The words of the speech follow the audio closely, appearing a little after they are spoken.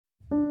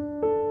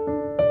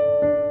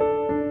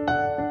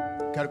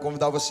Quero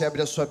convidar você a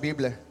abrir a sua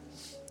Bíblia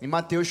em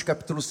Mateus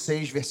capítulo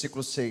 6,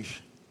 versículo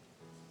 6.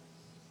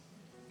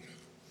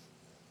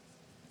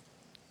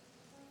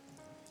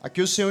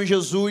 Aqui o Senhor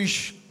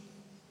Jesus,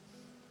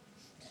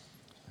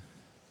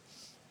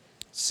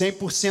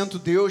 100%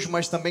 Deus,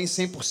 mas também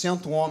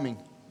 100% homem.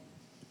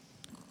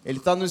 Ele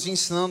está nos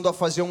ensinando a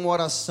fazer uma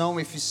oração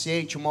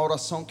eficiente, uma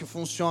oração que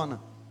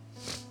funciona.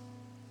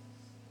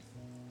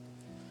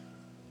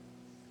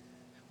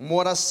 Uma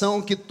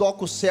oração que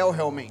toca o céu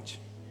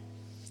realmente.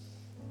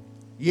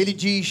 E ele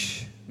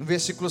diz, no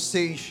versículo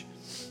 6,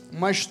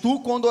 mas tu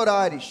quando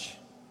orares,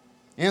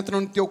 entra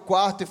no teu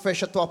quarto e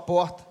fecha a tua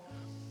porta,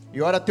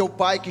 e ora a teu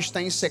pai que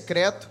está em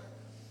secreto,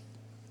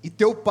 e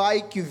teu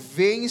pai que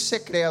vê em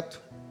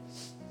secreto,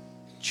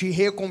 te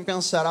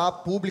recompensará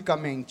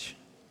publicamente.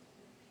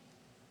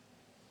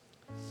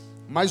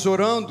 Mas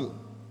orando,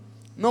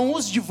 não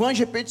use de vãs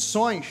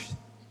repetições,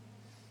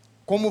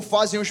 como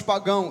fazem os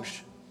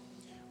pagãos,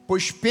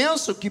 pois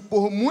pensam que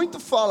por muito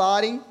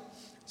falarem,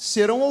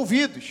 serão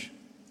ouvidos.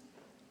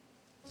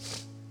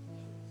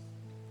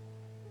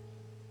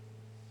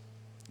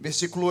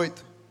 Versículo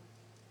 8.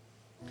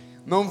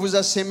 Não vos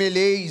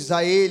assemelheis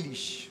a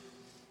eles,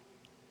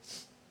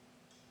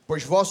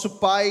 pois vosso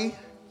Pai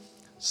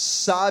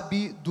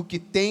sabe do que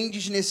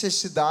tendes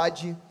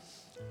necessidade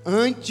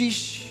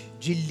antes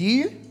de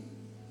lhe...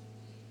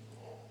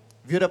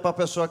 Vira para a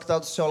pessoa que está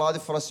do seu lado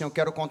e fala assim: eu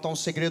quero contar um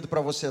segredo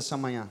para você essa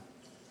manhã.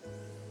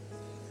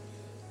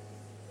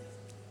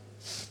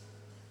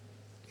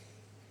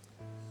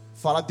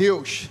 Fala,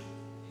 Deus,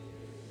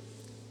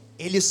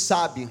 Ele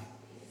sabe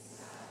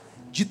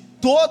de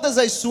todas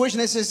as suas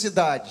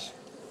necessidades,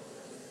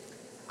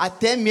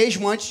 até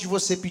mesmo antes de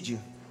você pedir.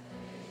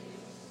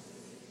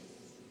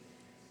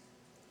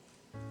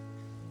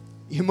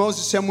 Irmãos,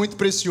 isso é muito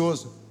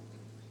precioso.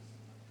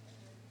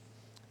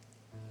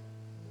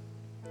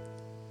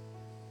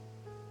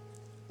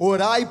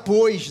 Orai,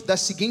 pois, da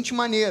seguinte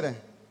maneira.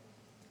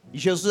 E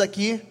Jesus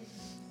aqui,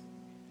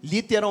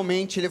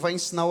 literalmente, ele vai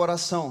ensinar a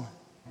oração.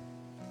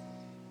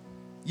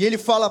 E ele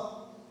fala: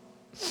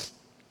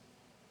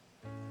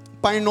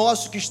 Pai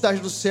nosso que estás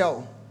no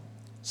céu,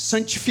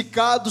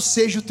 santificado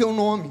seja o teu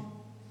nome.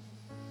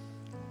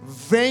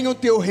 Venha o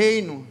teu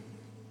reino,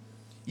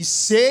 e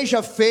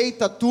seja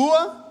feita a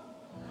tua,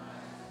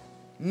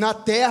 na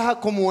terra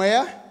como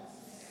é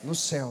no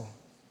céu.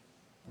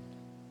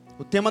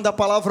 O tema da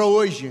palavra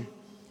hoje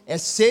é: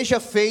 seja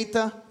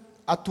feita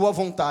a tua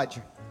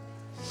vontade.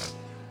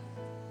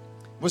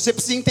 Você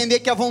precisa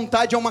entender que a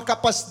vontade é uma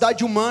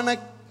capacidade humana,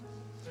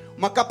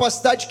 uma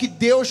capacidade que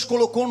Deus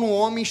colocou no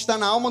homem, está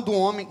na alma do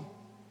homem.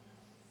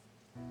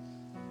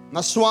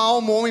 Na sua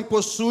alma o homem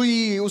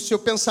possui o seu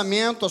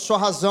pensamento, a sua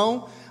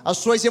razão, as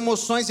suas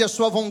emoções e a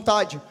sua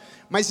vontade.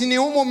 Mas em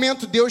nenhum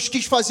momento Deus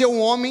quis fazer o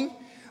homem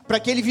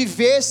para que ele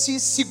vivesse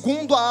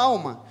segundo a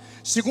alma,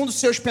 segundo os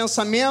seus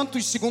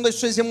pensamentos, segundo as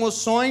suas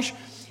emoções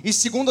e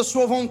segundo a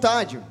sua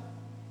vontade.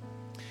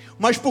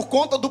 Mas por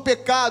conta do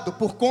pecado,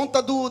 por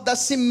conta da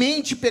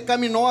semente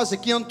pecaminosa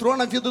que entrou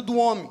na vida do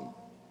homem,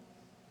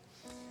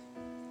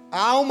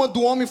 a alma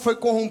do homem foi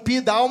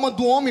corrompida, a alma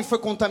do homem foi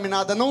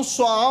contaminada, não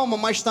só a alma,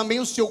 mas também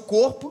o seu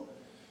corpo,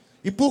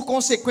 e por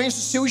consequência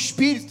o seu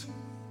espírito,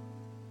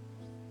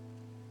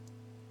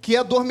 que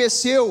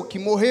adormeceu, que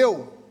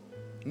morreu,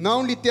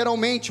 não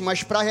literalmente,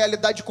 mas para a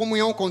realidade de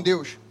comunhão com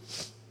Deus.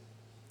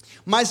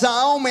 Mas a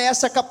alma é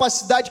essa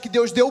capacidade que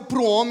Deus deu para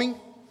o homem,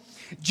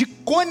 de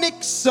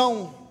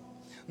conexão,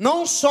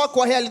 não só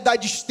com a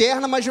realidade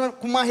externa, mas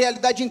com uma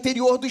realidade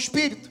interior do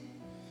espírito.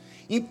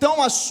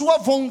 Então a sua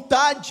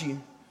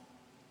vontade,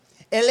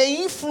 ela é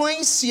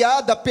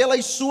influenciada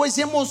pelas suas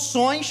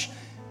emoções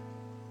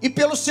e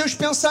pelos seus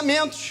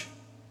pensamentos.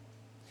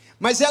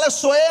 Mas ela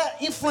só é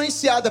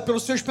influenciada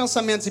pelos seus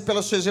pensamentos e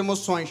pelas suas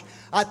emoções,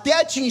 até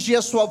atingir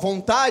a sua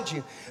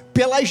vontade,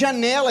 pelas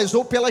janelas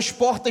ou pelas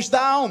portas da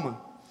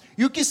alma.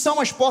 E o que são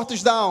as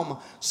portas da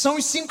alma? São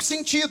os 5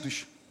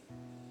 sentidos.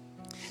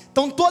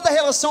 Então toda a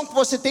relação que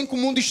você tem com o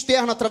mundo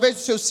externo, através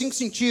dos seus 5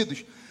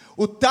 sentidos,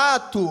 o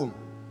tato,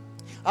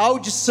 a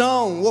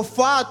audição, o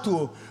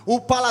olfato, o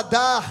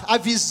paladar, a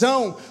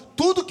visão,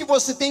 tudo que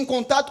você tem em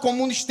contato com o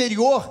mundo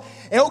exterior,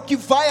 é o que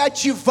vai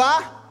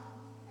ativar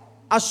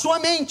a sua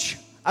mente,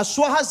 a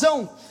sua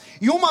razão.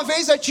 E uma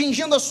vez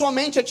atingindo a sua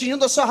mente,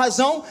 atingindo a sua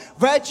razão,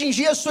 vai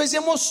atingir as suas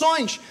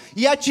emoções.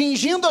 E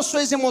atingindo as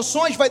suas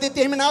emoções, vai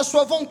determinar a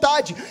sua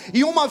vontade.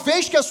 E uma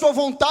vez que a sua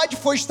vontade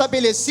for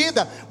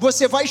estabelecida,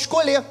 você vai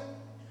escolher.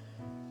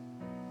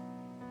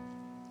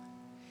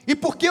 E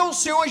porque o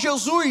Senhor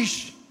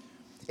Jesus,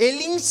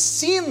 Ele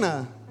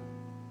ensina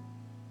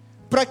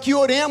para que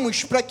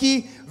oremos, para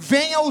que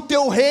venha o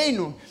teu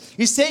reino,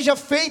 e seja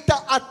feita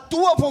a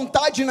tua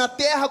vontade na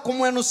terra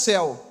como é no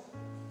céu.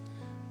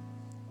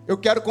 Eu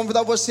quero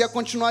convidar você a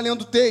continuar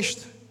lendo o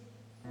texto.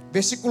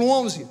 Versículo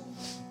 11.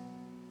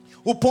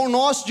 O pão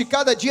nosso de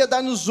cada dia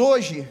dá-nos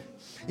hoje,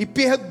 e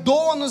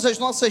perdoa-nos as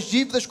nossas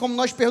dívidas, como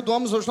nós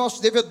perdoamos aos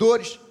nossos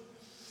devedores.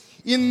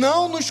 E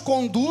não nos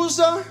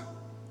conduza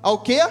ao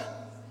quê?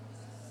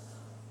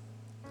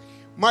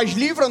 Mas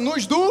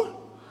livra-nos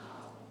do...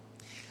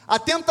 A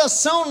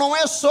tentação não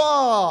é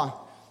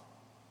só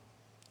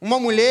uma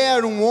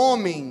mulher, um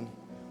homem,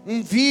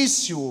 um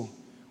vício,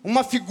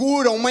 uma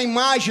figura, uma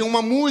imagem,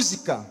 uma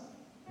música,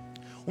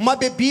 uma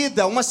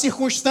bebida, uma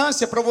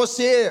circunstância para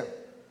você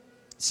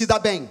se dar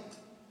bem.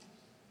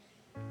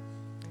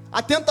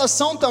 A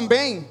tentação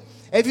também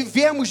é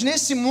vivermos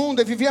nesse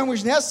mundo, é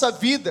vivermos nessa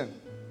vida,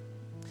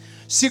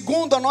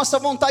 segundo a nossa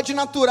vontade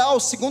natural,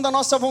 segundo a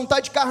nossa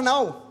vontade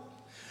carnal.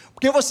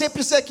 Porque você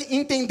precisa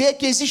entender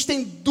que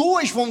existem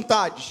duas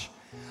vontades.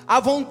 A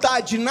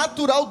vontade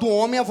natural do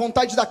homem, a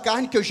vontade da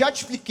carne, que eu já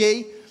te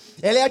expliquei,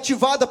 ela é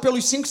ativada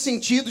pelos 5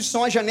 sentidos,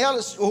 são as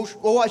janelas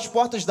ou as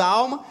portas da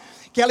alma,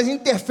 que elas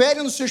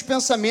interferem nos seus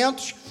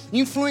pensamentos,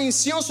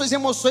 influenciam suas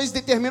emoções e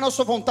determinam a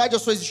sua vontade,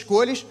 as suas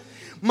escolhas.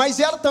 Mas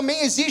ela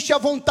também existe a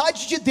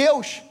vontade de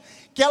Deus,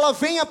 que ela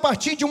vem a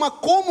partir de uma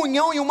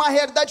comunhão e uma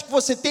realidade que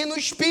você tem no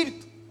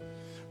Espírito.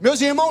 Meus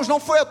irmãos, não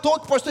foi à toa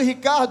que o pastor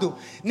Ricardo,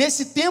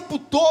 nesse tempo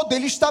todo,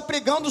 ele está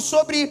pregando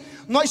sobre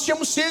nós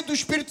sermos cheios do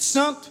Espírito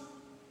Santo.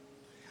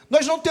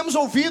 Nós não temos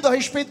ouvido a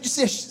respeito de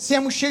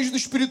sermos cheios do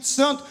Espírito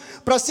Santo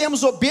para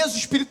sermos obesos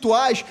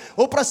espirituais,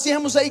 ou para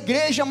sermos a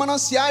igreja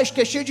mananciais,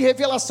 que é cheia de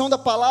revelação da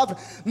palavra.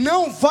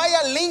 Não, vai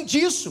além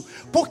disso,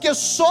 porque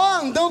só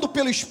andando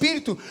pelo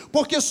Espírito,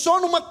 porque só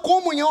numa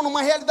comunhão,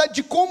 numa realidade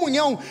de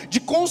comunhão, de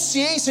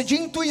consciência, de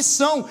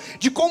intuição,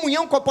 de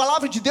comunhão com a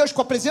palavra de Deus,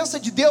 com a presença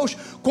de Deus,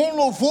 com o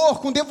louvor,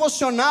 com o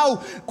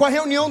devocional, com a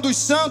reunião dos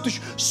santos,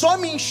 só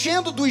me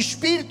enchendo do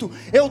Espírito,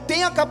 eu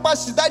tenho a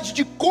capacidade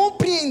de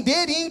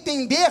compreender e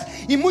entender,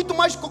 e muito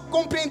mais de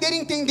compreender e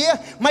entender,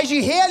 mas de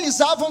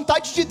realizar a vontade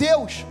de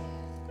Deus.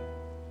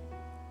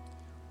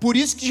 Por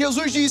isso que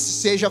Jesus disse: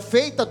 seja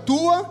feita a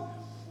tua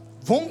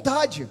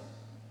vontade.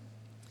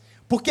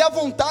 Porque a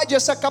vontade é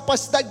essa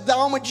capacidade da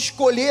alma de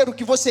escolher o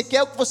que você quer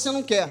e o que você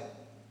não quer.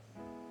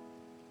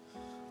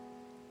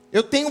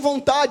 Eu tenho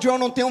vontade ou eu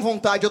não tenho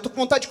vontade. Eu estou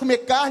com vontade de comer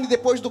carne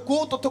depois do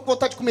culto, eu estou com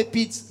vontade de comer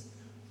pizza.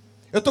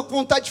 Eu estou com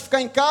vontade de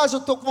ficar em casa, eu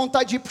estou com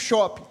vontade de ir para o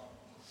shopping.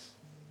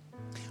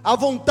 A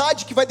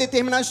vontade que vai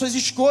determinar as suas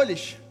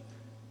escolhas.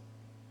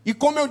 E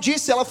como eu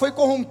disse, ela foi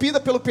corrompida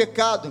pelo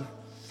pecado.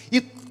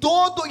 E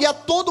a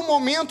todo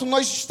momento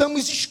nós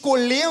estamos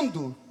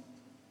escolhendo,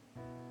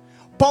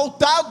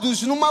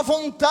 pautados numa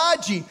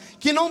vontade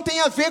que não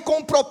tem a ver com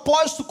o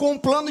propósito, com o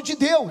plano de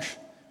Deus,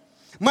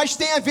 mas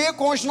tem a ver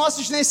com as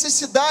nossas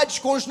necessidades,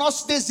 com os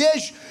nossos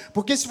desejos.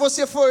 Porque se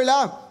você for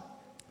olhar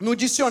no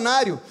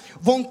dicionário,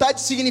 vontade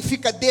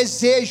significa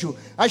desejo,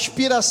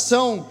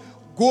 aspiração,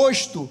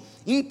 gosto,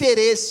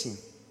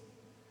 interesse.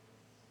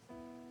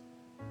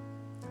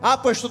 Ah,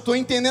 pastor, estou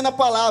entendendo a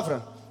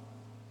palavra.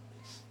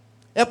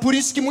 É por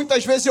isso que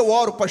muitas vezes eu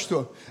oro,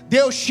 pastor.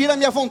 Deus, tira a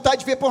minha vontade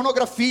de ver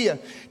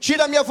pornografia,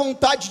 tira a minha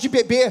vontade de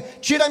beber,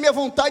 tira a minha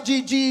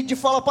vontade de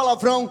falar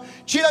palavrão,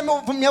 tira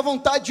a minha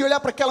vontade de olhar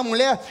para aquela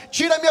mulher,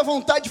 tira a minha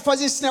vontade de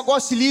fazer esse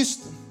negócio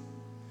ilícito.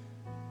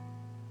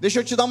 Deixa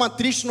eu te dar uma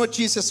triste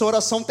notícia, essa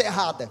oração está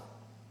errada.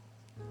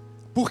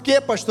 Por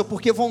quê, pastor?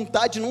 Porque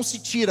vontade não se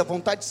tira,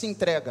 vontade se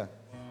entrega.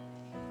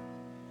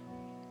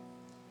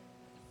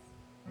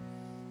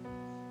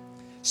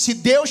 Se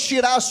Deus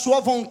tirar a sua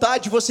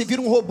vontade, você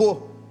vira um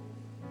robô.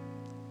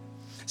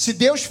 Se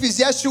Deus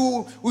fizesse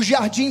o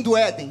jardim do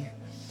Éden,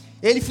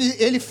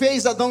 Ele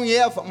fez Adão e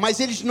Eva, mas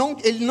Ele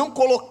não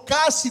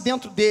colocasse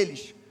dentro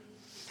deles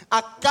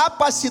a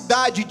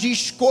capacidade de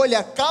escolha,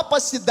 a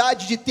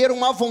capacidade de ter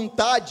uma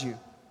vontade,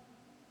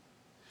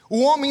 o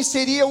homem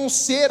seria um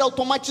ser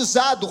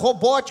automatizado,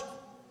 robótico,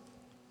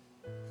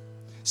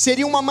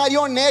 seria uma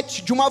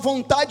marionete de uma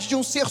vontade de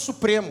um ser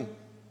supremo.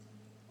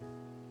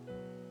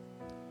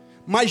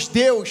 Mas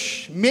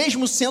Deus,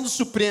 mesmo sendo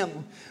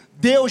supremo,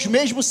 Deus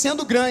mesmo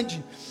sendo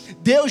grande,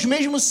 Deus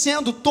mesmo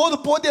sendo todo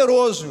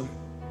poderoso,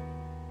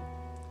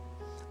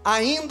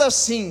 ainda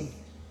assim,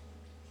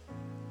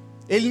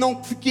 Ele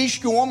não quis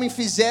que o homem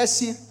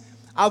fizesse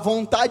a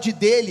vontade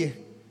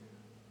dele,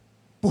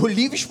 por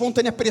livre e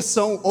espontânea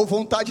pressão, ou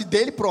vontade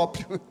dele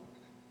próprio.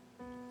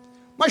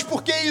 Mas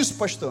por que isso,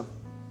 pastor?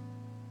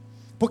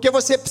 Porque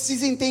você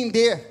precisa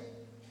entender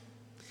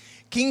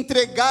que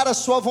entregar a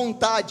sua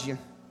vontade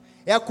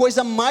é a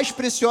coisa mais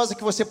preciosa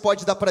que você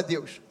pode dar para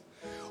Deus.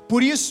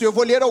 Por isso eu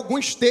vou ler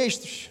alguns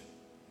textos.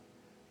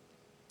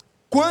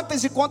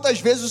 Quantas e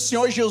quantas vezes o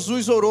Senhor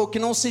Jesus orou: que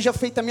não seja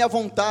feita a minha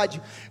vontade,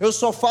 eu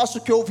só faço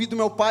o que eu ouvi do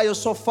meu Pai, eu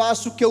só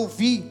faço o que eu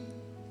vi.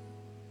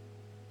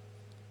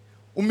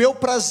 O meu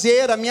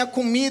prazer, a minha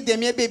comida e a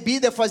minha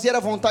bebida é fazer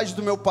a vontade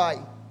do meu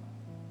Pai.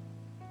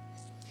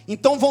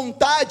 Então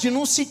vontade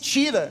não se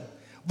tira,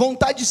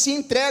 vontade se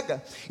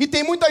entrega. E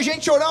tem muita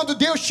gente orando: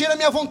 Deus, tira a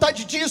minha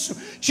vontade disso,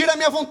 tira a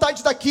minha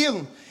vontade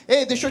daquilo.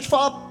 Ei, deixa eu te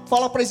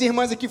falar para as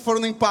irmãs aqui que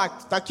foram no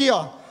impacto. Tá aqui,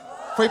 ó,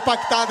 foi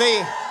impactada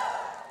aí.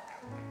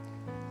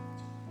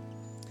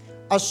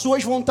 As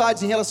suas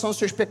vontades em relação aos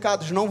seus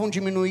pecados não vão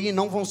diminuir e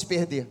não vão se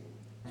perder.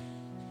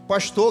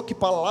 Pastor, que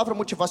palavra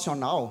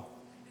motivacional.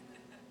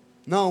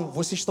 Não,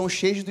 vocês estão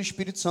cheios do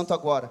Espírito Santo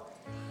agora.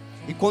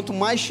 E quanto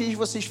mais cheios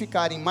vocês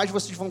ficarem, mais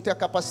vocês vão ter a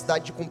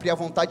capacidade de cumprir a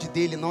vontade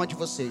dele, não a de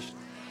vocês.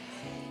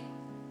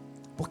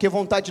 Porque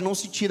vontade não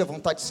se tira,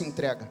 vontade se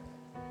entrega.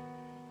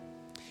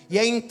 E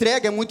a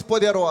entrega é muito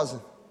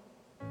poderosa.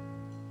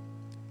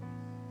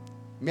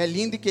 Minha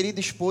linda e querida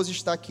esposa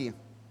está aqui.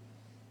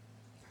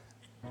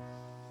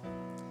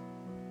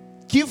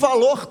 Que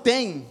valor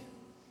tem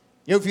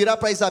eu virar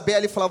para a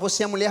Isabela e falar: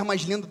 você é a mulher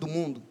mais linda do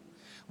mundo,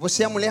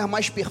 você é a mulher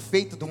mais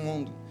perfeita do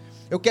mundo,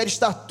 eu quero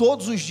estar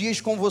todos os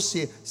dias com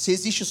você, se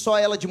existe só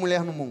ela de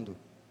mulher no mundo,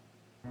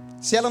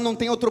 se ela não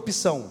tem outra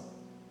opção.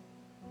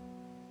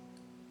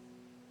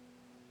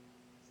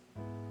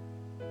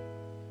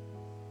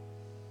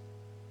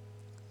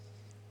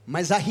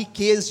 Mas a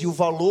riqueza e o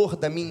valor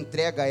da minha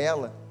entrega a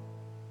ela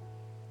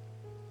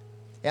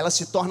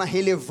se torna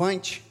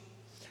relevante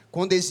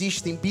quando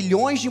existem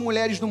bilhões de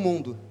mulheres no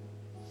mundo,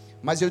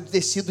 mas eu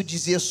decido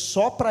dizer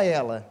só para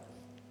ela: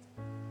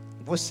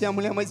 você é a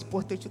mulher mais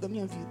importante da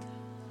minha vida.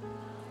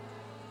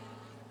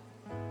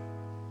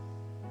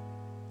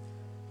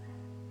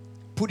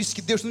 Por isso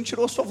que Deus não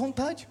tirou a sua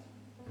vontade.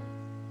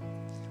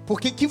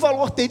 Porque que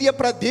valor teria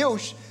para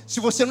Deus se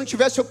você não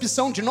tivesse a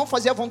opção de não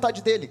fazer a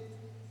vontade dEle?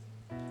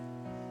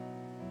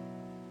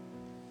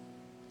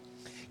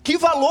 Que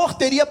valor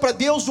teria para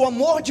Deus o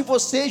amor de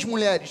vocês,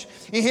 mulheres,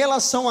 em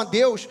relação a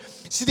Deus,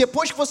 se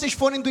depois que vocês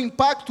forem do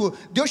impacto,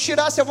 Deus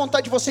tirasse a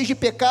vontade de vocês de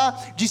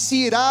pecar, de se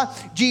irar,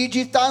 de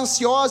estar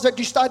ansiosa,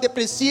 de estar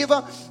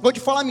depressiva, ou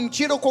de falar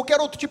mentira, ou qualquer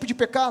outro tipo de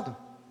pecado?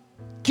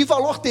 Que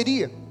valor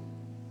teria?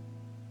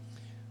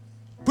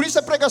 Por isso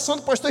a pregação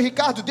do pastor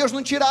Ricardo: Deus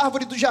não tira a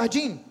árvore do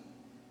jardim.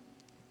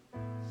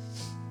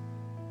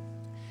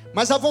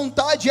 Mas a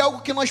vontade é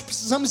algo que nós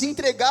precisamos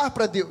entregar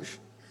para Deus.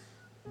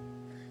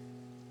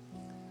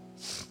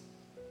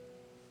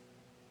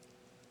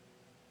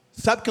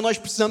 Sabe o que nós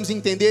precisamos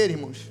entender,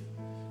 irmãos?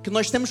 Que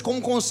nós temos como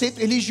conceito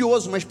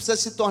religioso, mas precisa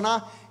se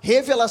tornar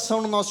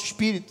revelação no nosso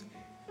espírito.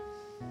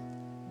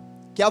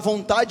 Que a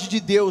vontade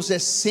de Deus é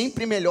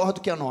sempre melhor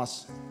do que a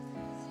nossa.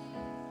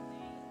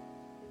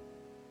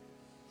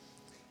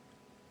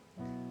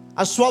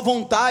 A sua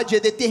vontade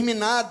é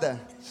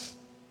determinada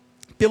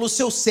pelo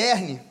seu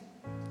cerne,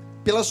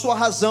 pela sua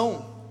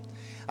razão.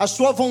 A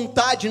sua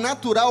vontade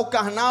natural,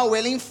 carnal,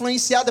 ela é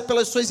influenciada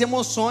pelas suas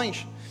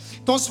emoções.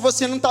 Então, se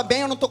você não está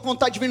bem, eu não estou com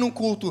vontade de vir num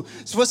culto.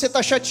 Se você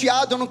está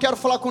chateado, eu não quero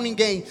falar com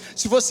ninguém.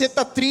 Se você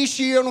está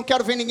triste, eu não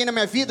quero ver ninguém na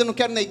minha vida, não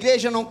quero ir na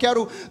igreja, não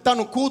quero estar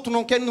no culto,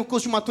 não quero ir no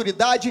curso de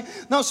maturidade.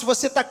 Não, se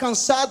você está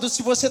cansado,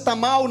 se você está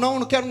mal,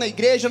 não quero ir na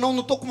igreja, não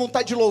estou com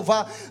vontade de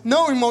louvar.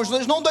 Não, irmãos,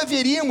 nós não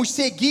deveríamos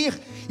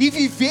seguir e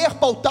viver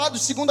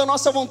pautados segundo a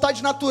nossa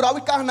vontade natural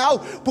e carnal,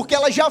 porque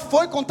ela já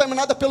foi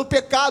contaminada pelo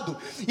pecado,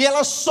 e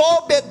ela só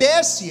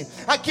obedece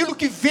aquilo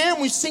que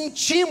vemos,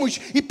 sentimos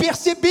e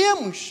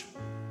percebemos.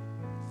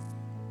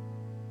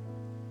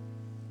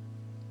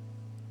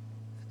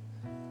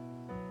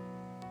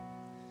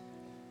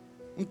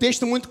 Um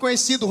texto muito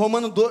conhecido,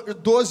 Romanos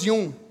 12,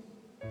 1.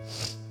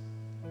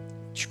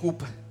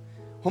 Desculpa.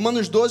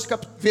 Romanos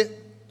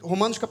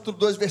capítulo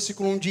 12,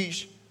 versículo 1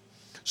 diz: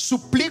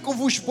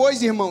 suplico-vos,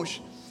 pois,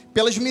 irmãos,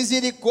 pelas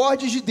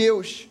misericórdias de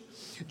Deus,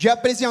 de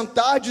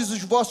apresentardes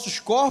os vossos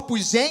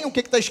corpos em, o que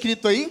está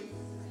escrito aí?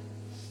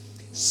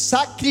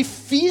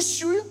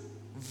 Sacrifício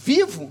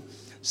vivo,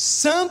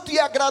 santo e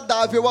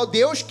agradável a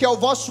Deus, que é o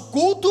vosso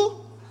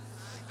culto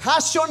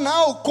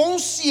racional,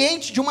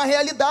 consciente de uma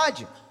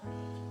realidade.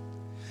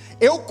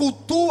 Eu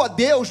cultuo a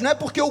Deus não é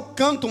porque eu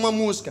canto uma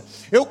música,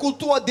 eu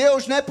cultuo a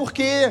Deus não é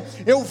porque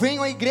eu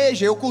venho à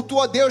igreja, eu cultuo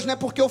a Deus não é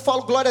porque eu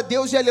falo glória a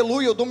Deus e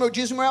aleluia, eu dou meu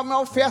dízimo e a minha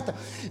oferta.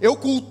 Eu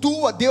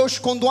cultuo a Deus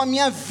quando a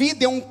minha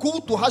vida é um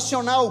culto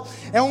racional,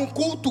 é um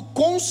culto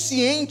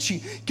consciente,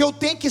 que eu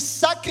tenho que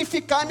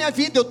sacrificar a minha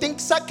vida, eu tenho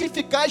que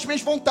sacrificar as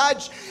minhas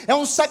vontades, é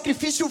um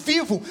sacrifício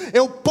vivo.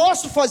 Eu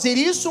posso fazer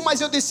isso,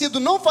 mas eu decido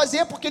não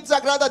fazer porque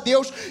desagrada a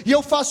Deus, e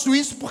eu faço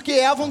isso porque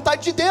é a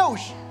vontade de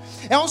Deus.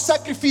 É um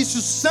sacrifício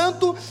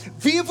santo,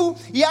 vivo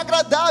e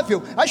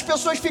agradável. As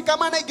pessoas ficam: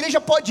 mas na igreja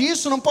pode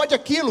isso, não pode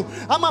aquilo.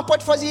 Ah, mas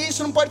pode fazer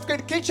isso, não pode, porque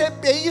crente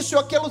é isso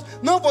ou aquilo.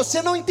 Não,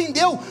 você não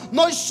entendeu.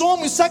 Nós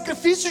somos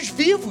sacrifícios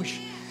vivos.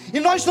 E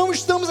nós não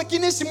estamos aqui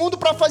nesse mundo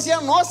para fazer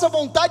a nossa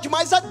vontade,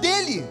 mas a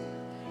dele.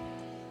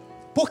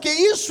 Porque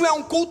isso é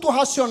um culto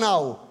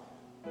racional.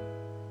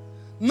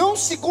 Não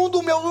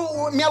segundo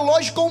minha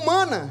lógica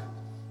humana,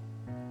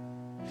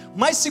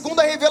 mas segundo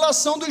a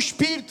revelação do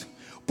Espírito.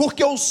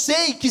 Porque eu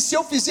sei que se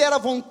eu fizer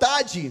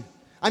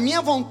a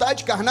minha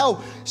vontade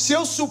carnal, se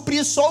eu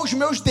suprir só os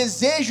meus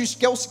desejos,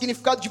 que é o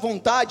significado de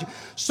vontade,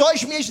 só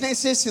as minhas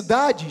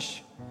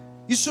necessidades,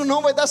 isso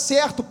não vai dar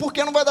certo. Por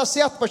que não vai dar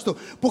certo, pastor?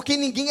 Porque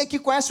ninguém aqui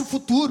conhece o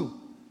futuro.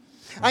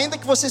 Ainda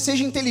que você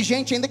seja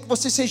inteligente, ainda que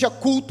você seja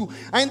culto,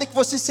 ainda que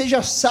você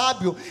seja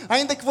sábio,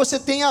 ainda que você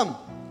tenha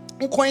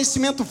um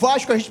conhecimento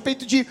vasto a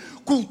respeito de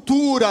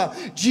cultura,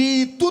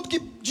 de tudo que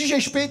diz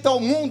respeito ao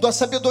mundo, à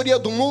sabedoria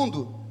do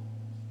mundo,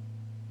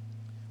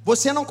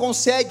 você não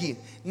consegue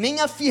nem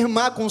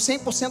afirmar com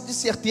 100% de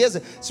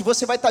certeza se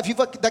você vai estar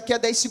vivo daqui a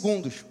 10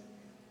 segundos.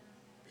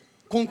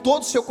 Com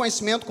todo o seu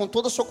conhecimento, com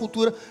toda a sua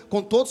cultura,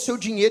 com todo o seu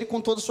dinheiro e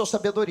com toda a sua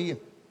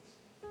sabedoria.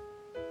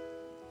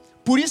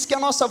 Por isso que a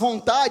nossa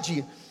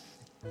vontade,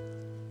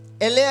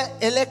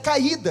 ela é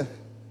caída.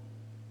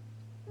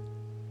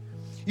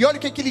 E olha o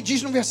que ele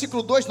diz no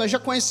versículo 2, nós já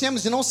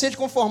conhecemos: e não sede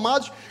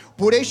conformados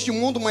por este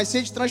mundo, mas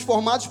sede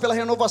transformados pela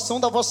renovação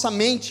da vossa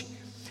mente.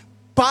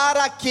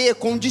 Para que?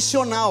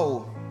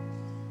 Condicional.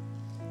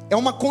 É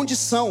uma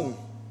condição.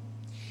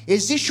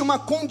 Existe uma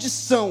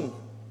condição.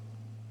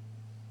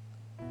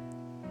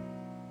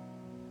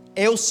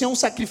 É o ser um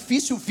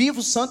sacrifício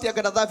vivo, santo e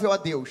agradável a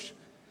Deus.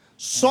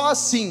 Só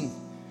assim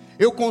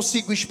eu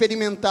consigo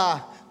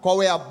experimentar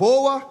qual é a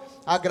boa,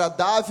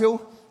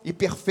 agradável e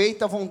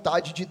perfeita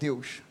vontade de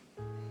Deus.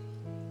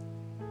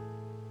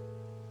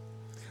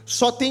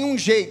 Só tem um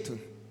jeito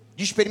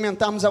de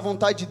experimentarmos a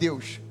vontade de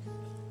Deus: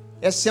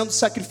 é sendo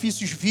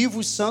sacrifícios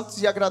vivos,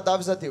 santos e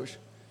agradáveis a Deus.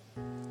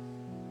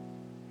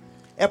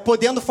 É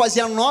podendo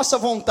fazer a nossa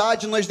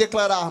vontade, nós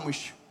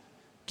declararmos: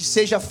 que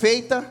seja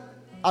feita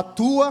a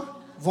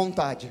tua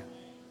vontade.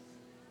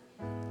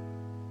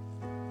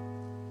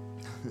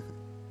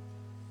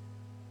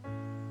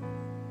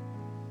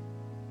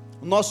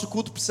 O nosso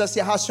culto precisa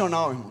ser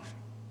racional, irmãos.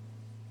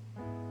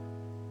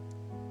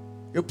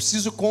 Eu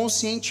preciso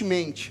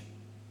conscientemente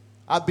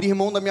abrir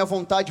mão da minha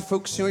vontade. Foi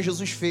o que o Senhor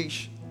Jesus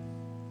fez.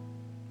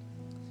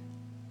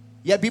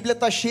 E a Bíblia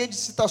está cheia de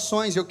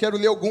citações. Eu quero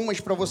ler algumas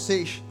para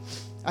vocês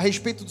a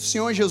respeito do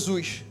Senhor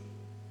Jesus.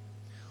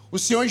 O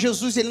Senhor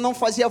Jesus, ele não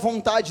fazia a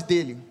vontade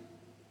dele.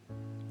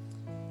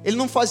 Ele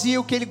não fazia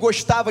o que ele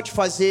gostava de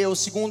fazer, ou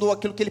segundo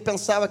aquilo que ele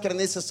pensava que era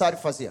necessário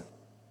fazer.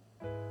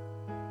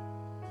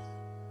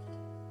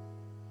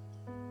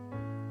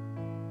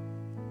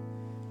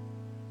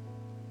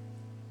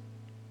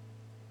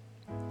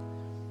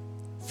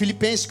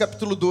 Filipenses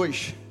capítulo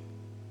 2.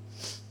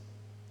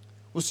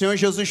 O Senhor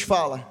Jesus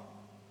fala.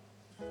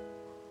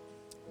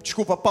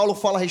 Paulo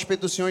fala a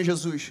respeito do Senhor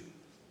Jesus.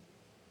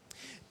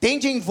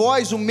 Tende em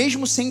vós o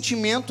mesmo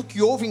sentimento que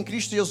houve em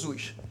Cristo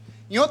Jesus.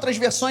 Em outras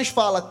versões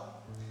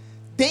fala: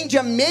 tende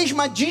a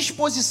mesma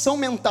disposição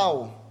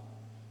mental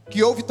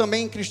que houve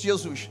também em Cristo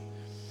Jesus,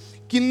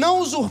 que não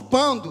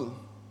usurpando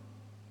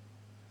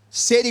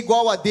ser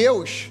igual a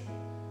Deus,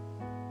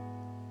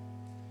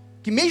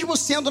 que mesmo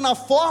sendo na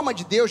forma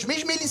de Deus,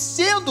 mesmo ele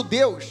sendo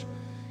Deus,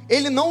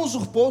 ele não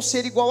usurpou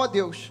ser igual a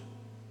Deus.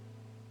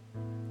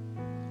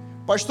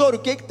 Pastor, o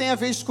que tem a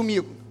ver isso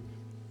comigo?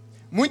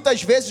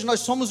 Muitas vezes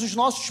nós somos os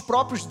nossos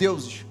próprios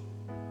deuses,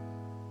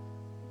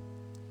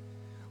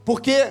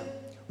 porque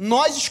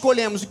nós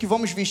escolhemos o que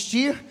vamos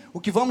vestir, o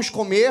que vamos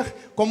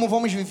comer, como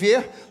vamos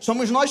viver.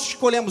 Somos nós que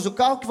escolhemos o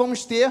carro que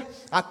vamos ter,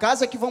 a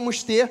casa que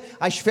vamos ter,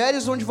 as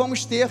férias onde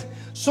vamos ter.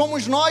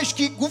 Somos nós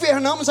que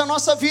governamos a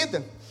nossa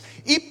vida.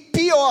 E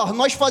pior,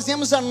 nós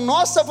fazemos a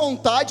nossa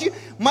vontade,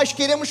 mas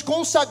queremos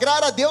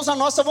consagrar a Deus a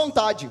nossa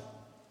vontade.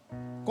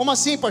 Como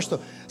assim, pastor?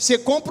 Você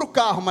compra o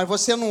carro, mas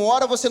você não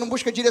ora, você não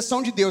busca a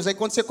direção de Deus. Aí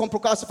quando você compra o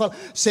carro, você fala: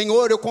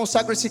 Senhor, eu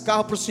consagro esse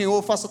carro para o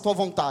Senhor, faça a tua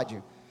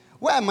vontade.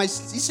 Ué,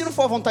 mas e se não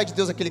for a vontade de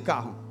Deus aquele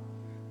carro?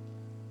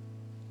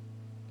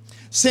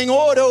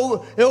 Senhor,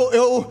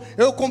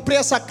 eu comprei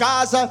essa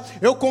casa,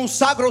 eu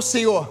consagro ao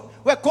Senhor.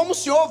 Ué, como o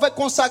Senhor vai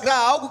consagrar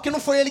algo que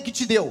não foi Ele que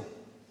te deu?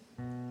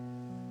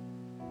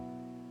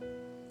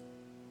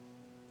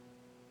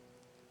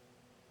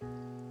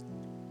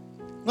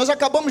 Nós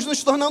acabamos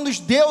nos tornando os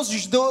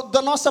deuses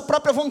da nossa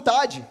própria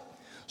vontade,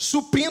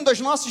 suprindo as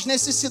nossas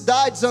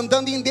necessidades,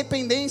 andando em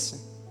independência.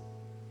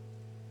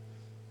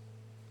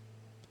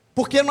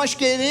 Porque nós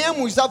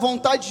queremos a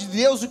vontade de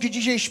Deus, o que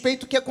diz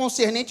respeito, que é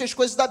concernente às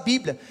coisas da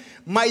Bíblia.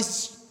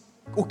 Mas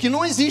o que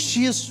não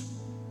existe isso.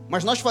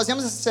 Mas nós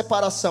fazemos essa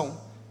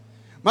separação.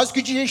 Mas o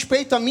que diz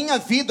respeito à minha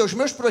vida, aos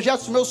meus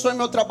projetos, meu sonho,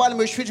 meu trabalho,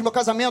 meus filhos, meu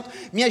casamento,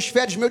 minhas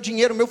férias, meu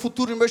dinheiro, meu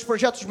futuro, meus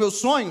projetos, meus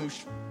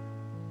sonhos.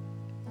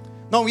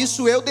 Não,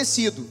 isso eu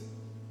decido.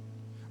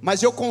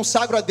 Mas eu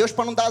consagro a Deus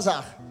para não dar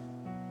azar.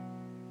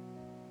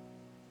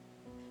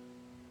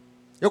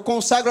 Eu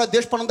consagro a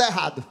Deus para não dar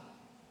errado.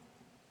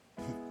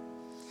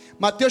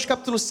 Mateus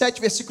capítulo 7,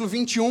 versículo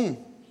 21.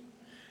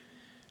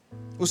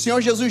 O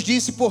Senhor Jesus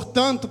disse: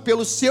 portanto,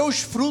 pelos seus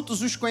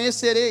frutos os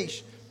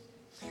conhecereis.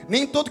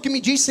 Nem todo que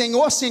me diz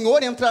Senhor,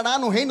 Senhor entrará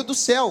no reino do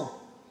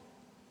céu.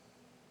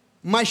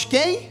 Mas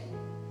quem?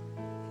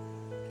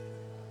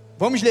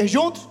 Vamos ler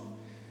juntos?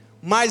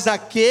 Mas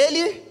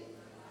aquele,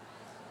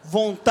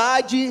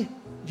 vontade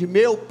de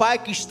meu Pai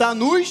que está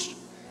nos,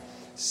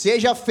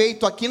 seja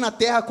feito aqui na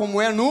terra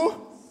como é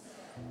no.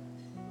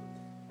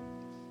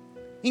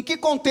 Em que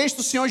contexto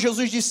o Senhor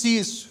Jesus disse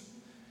isso?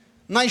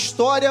 Na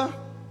história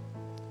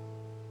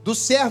do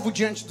servo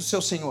diante do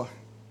seu Senhor.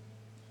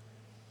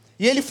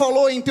 E ele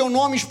falou: em teu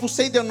nome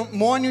expulsei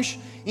demônios,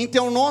 em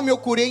teu nome eu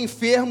curei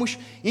enfermos,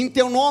 em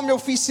teu nome eu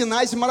fiz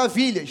sinais e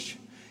maravilhas.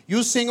 E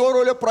o Senhor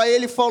olhou para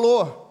ele e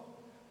falou: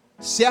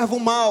 servo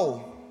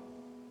mau,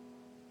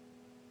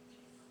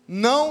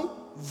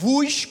 não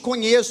vos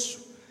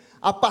conheço,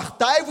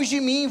 apartai-vos de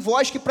mim,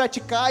 vós que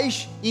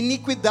praticais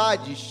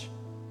iniquidades.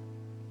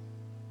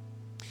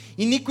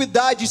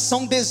 Iniquidades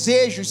são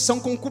desejos, são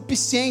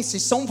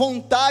concupiscências, são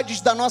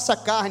vontades da nossa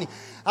carne.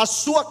 A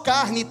sua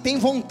carne tem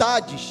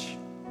vontades.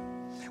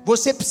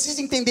 Você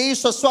precisa entender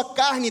isso. A sua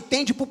carne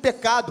tende para o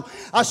pecado,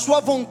 a sua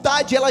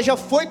vontade, ela já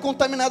foi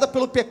contaminada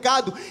pelo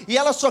pecado, e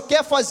ela só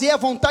quer fazer a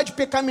vontade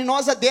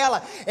pecaminosa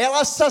dela,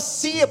 ela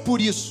sacia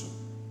por isso.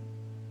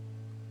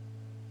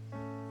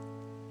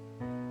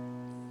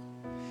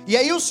 E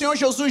aí o Senhor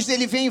Jesus,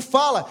 ele vem e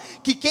fala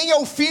que quem é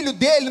o filho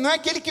dele não é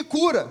aquele que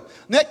cura,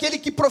 não é aquele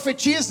que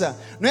profetiza,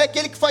 não é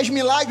aquele que faz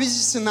milagres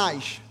e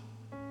sinais.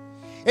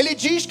 Ele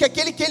diz que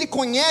aquele que ele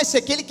conhece,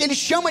 aquele que ele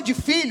chama de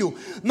filho,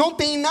 não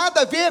tem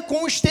nada a ver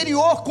com o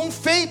exterior, com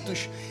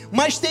feitos,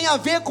 mas tem a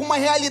ver com uma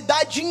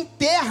realidade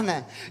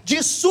interna,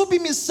 de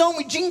submissão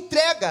e de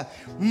entrega.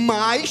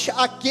 Mas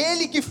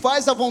aquele que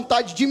faz a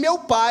vontade de meu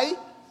Pai,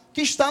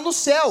 que está no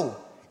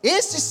céu,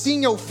 esse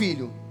sim é o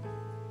filho.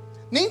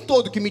 Nem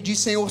todo que me diz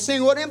Senhor,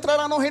 Senhor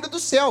entrará no reino do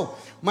céu,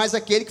 mas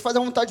aquele que faz a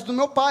vontade do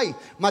meu Pai.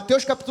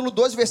 Mateus capítulo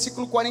 12,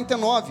 versículo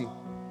 49.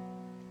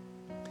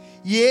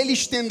 E ele,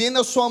 estendendo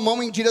a sua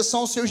mão em direção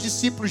aos seus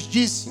discípulos,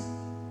 disse: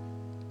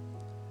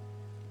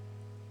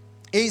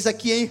 eis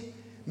aqui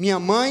minha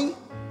mãe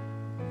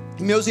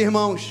e meus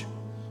irmãos.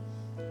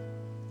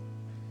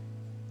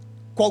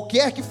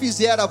 Qualquer que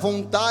fizer a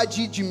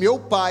vontade de meu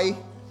Pai,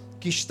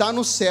 que está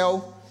no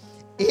céu,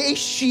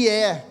 este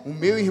é o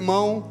meu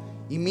irmão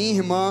e minha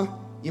irmã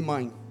e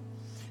mãe.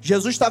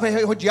 Jesus estava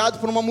rodeado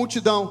por uma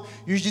multidão,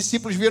 e os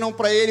discípulos viram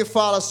para ele e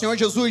falam: Senhor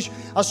Jesus,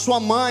 a sua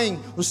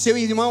mãe, o seu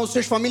irmão, os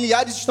seus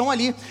familiares estão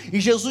ali. E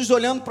Jesus,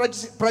 olhando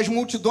para as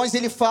multidões,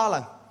 ele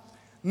fala: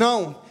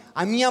 não,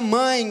 a minha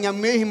mãe, o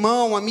meu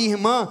irmão, a minha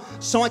irmã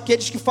são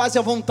aqueles que fazem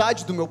a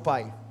vontade do meu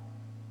Pai.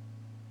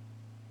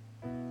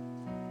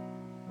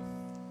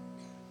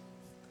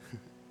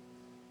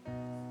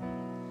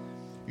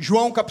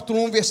 João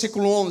capítulo 1,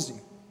 versículo 11.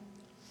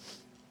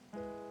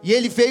 E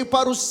ele veio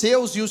para os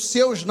seus, e os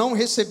seus não o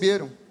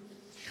receberam.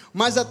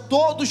 Mas a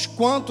todos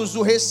quantos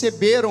o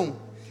receberam,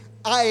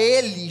 a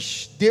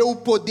eles deu o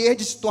poder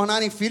de se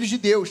tornarem filhos de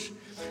Deus,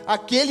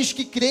 aqueles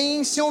que creem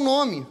em seu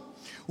nome,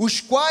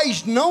 os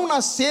quais não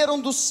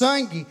nasceram do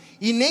sangue,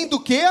 e nem do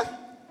quê?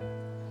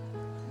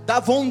 Da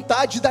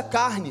vontade da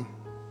carne,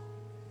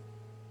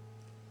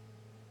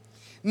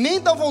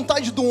 nem da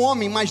vontade do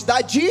homem, mas da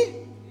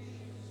de...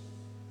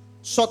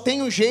 Só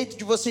tem um jeito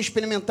de você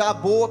experimentar a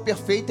boa,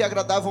 perfeita e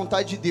agradável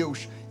vontade de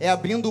Deus: é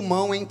abrindo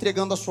mão, é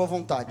entregando a sua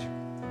vontade.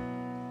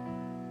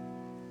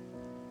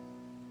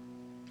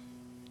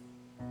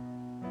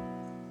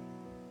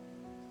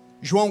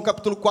 João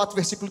capítulo 4,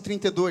 versículo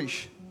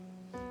 32.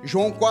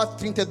 João 4,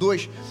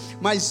 32.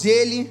 Mas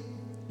ele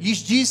lhes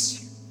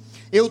disse: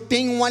 eu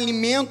tenho um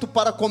alimento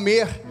para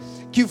comer,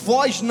 que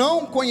vós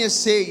não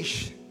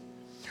conheceis.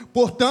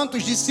 Portanto,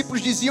 os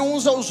discípulos diziam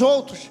uns aos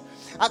outros: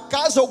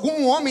 acaso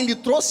algum homem lhe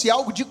trouxe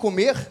algo de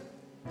comer?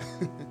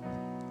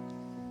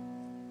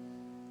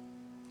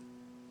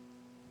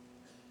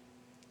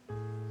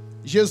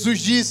 Jesus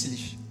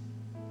disse-lhes: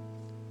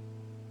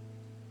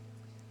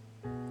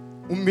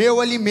 o meu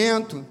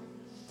alimento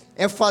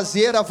é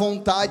fazer a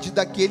vontade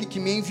daquele que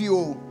me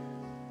enviou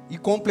e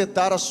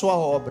completar a sua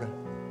obra.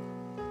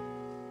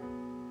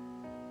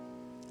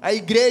 A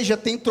igreja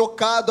tem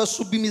trocado a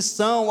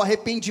submissão, o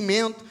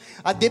arrependimento,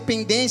 a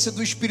dependência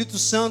do Espírito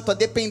Santo, a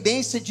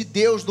dependência de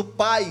Deus, do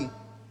Pai,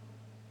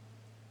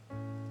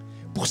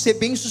 por ser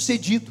bem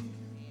sucedido.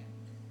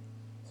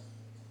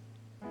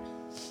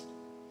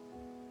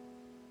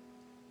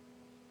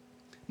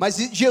 Mas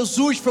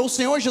Jesus, foi o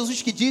Senhor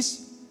Jesus que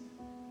disse: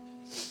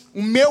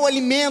 o meu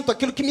alimento,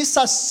 aquilo que me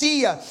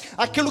sacia,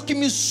 aquilo que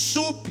me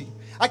supre,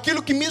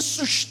 aquilo que me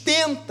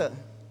sustenta,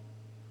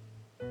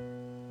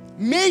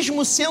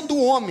 mesmo sendo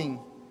homem,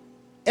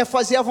 é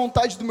fazer a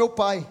vontade do meu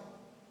Pai,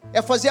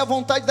 é fazer a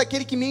vontade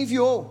daquele que me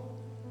enviou.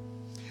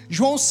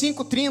 João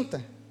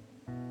 5,30.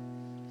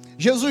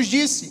 Jesus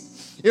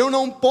disse: eu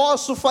não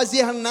posso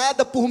fazer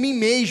nada por mim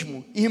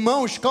mesmo.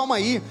 Irmãos, calma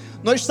aí,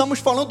 nós estamos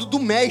falando do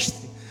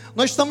Mestre,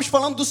 nós estamos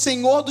falando do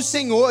Senhor dos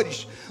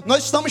Senhores,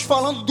 nós estamos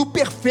falando do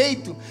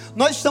perfeito,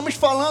 nós estamos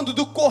falando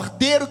do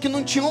Cordeiro que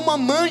não tinha uma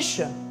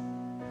mancha,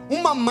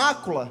 uma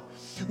mácula.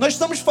 Nós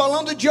estamos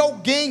falando de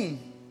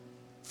alguém,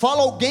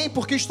 falo alguém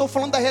porque estou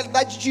falando da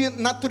realidade de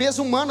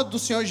natureza humana do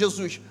Senhor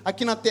Jesus,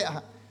 aqui na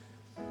terra.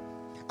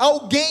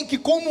 Alguém que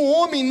como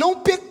homem não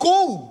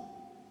pecou,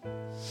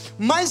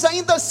 mas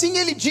ainda assim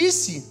ele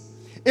disse: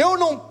 eu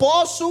não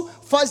posso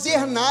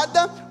fazer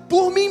nada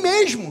por mim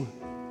mesmo.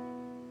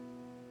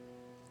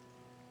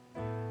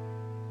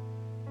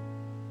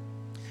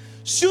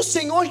 Se o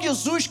Senhor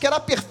Jesus, que era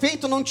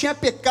perfeito, não tinha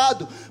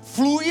pecado,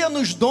 fluía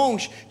nos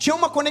dons, tinha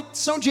uma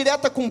conexão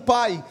direta com o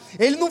Pai,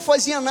 ele não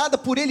fazia nada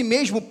por ele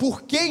mesmo,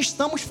 por que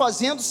estamos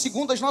fazendo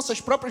segundo as nossas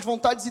próprias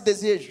vontades e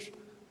desejos?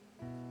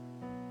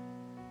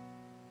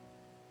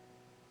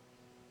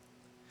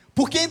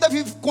 Porque ainda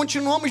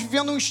continuamos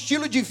vivendo um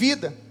estilo de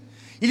vida,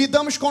 e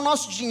lidamos com o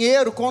nosso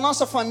dinheiro, com a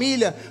nossa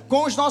família,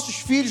 com os nossos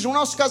filhos, o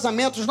nosso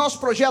casamento, os nossos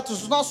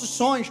projetos, os nossos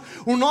sonhos,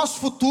 o nosso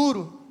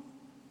futuro,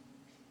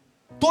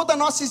 toda a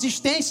nossa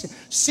existência,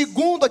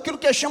 segundo aquilo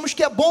que achamos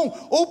que é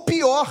bom, ou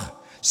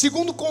pior,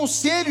 segundo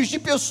conselhos de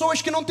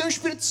pessoas que não têm o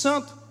Espírito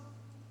Santo.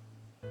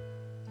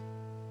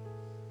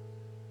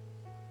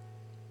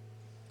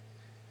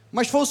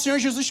 Mas foi o Senhor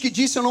Jesus que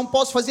disse: eu não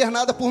posso fazer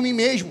nada por mim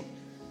mesmo.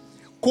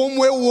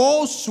 Como eu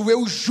ouço,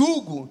 eu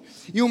julgo,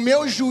 e o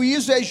meu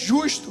juízo é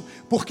justo,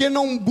 porque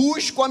não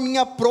busco a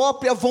minha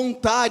própria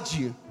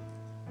vontade,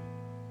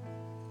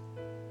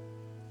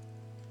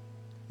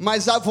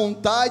 mas a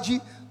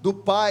vontade do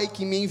Pai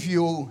que me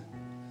enviou.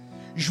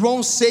 João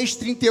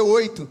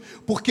 6,38,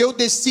 porque eu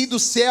desci do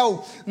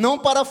céu, não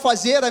para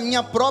fazer a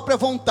minha própria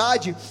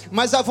vontade,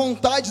 mas a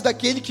vontade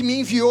daquele que me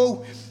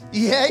enviou.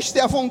 E esta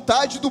é a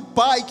vontade do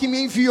Pai que me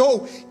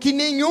enviou, que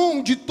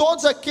nenhum de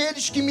todos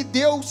aqueles que me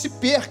deu se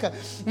perca,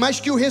 mas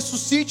que o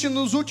ressuscite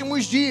nos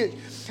últimos dias.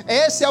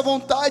 Essa é a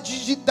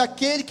vontade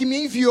daquele que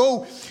me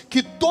enviou,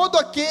 que todo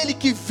aquele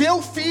que vê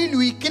o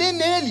Filho e crê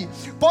nele,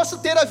 possa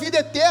ter a vida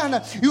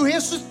eterna, e o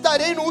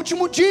ressuscitarei no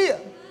último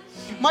dia.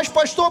 Mas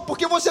pastor, por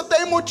que você está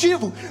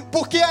emotivo?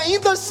 Porque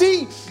ainda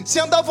assim,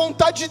 sendo a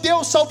vontade de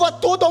Deus salvar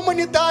toda a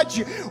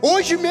humanidade,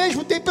 hoje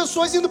mesmo tem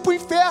pessoas indo para o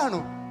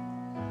inferno.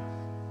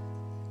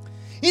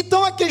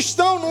 Então a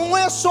questão não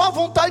é só a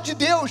vontade de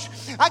Deus,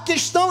 a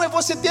questão é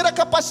você ter a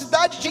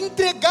capacidade de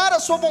entregar a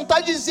sua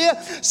vontade e dizer: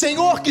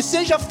 Senhor, que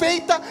seja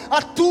feita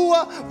a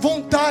tua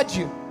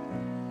vontade.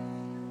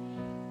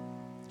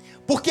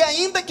 Porque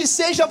ainda que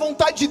seja a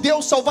vontade de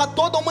Deus salvar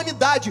toda a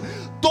humanidade,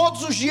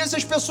 todos os dias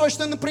as pessoas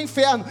estão indo para o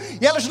inferno,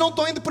 e elas não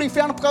estão indo para o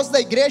inferno por causa da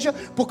igreja,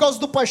 por causa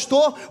do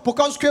pastor, por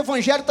causa que o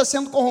evangelho está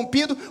sendo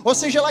corrompido, ou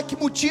seja lá que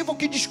motivo,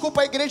 que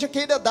desculpa a igreja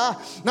queira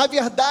dar. Na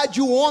verdade,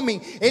 o homem,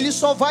 ele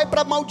só vai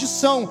para a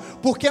maldição,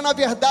 porque na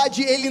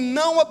verdade ele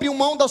não abriu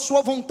mão da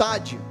sua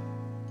vontade.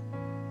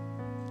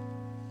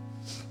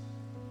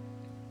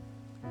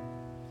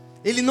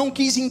 Ele não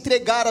quis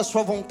entregar a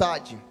sua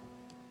vontade,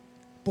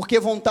 porque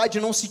vontade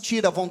não se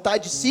tira,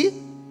 vontade se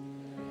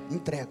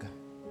entrega.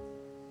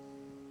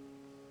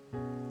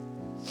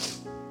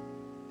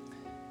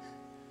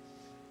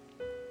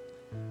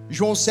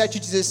 João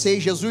 7,16,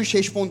 Jesus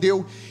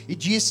respondeu e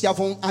disse: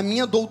 a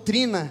minha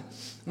doutrina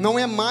não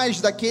é mais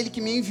daquele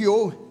que me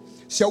enviou.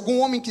 Se algum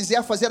homem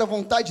quiser fazer a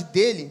vontade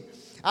dele,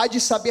 há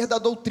de saber da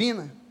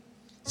doutrina,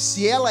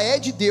 se ela é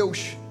de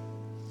Deus,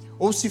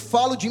 ou se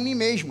falo de mim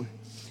mesmo.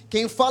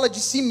 Quem fala de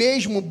si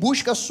mesmo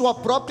busca a sua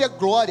própria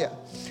glória,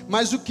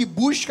 mas o que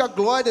busca a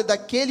glória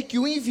daquele que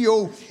o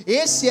enviou,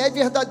 esse é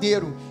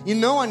verdadeiro, e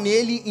não há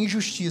nele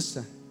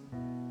injustiça.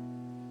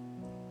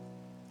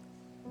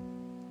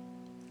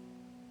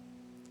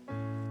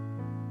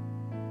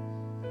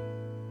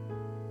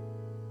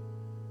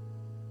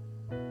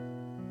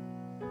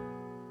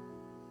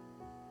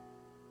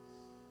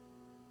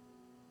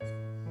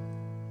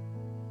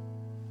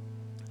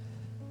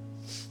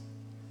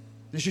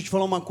 Deixa eu te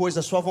falar uma coisa: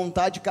 a sua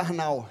vontade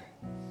carnal,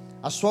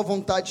 a sua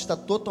vontade está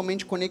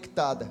totalmente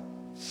conectada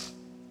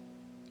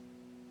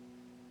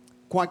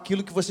com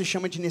aquilo que você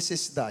chama de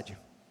necessidade.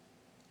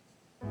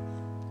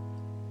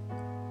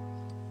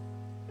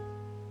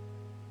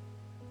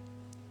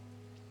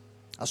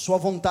 A sua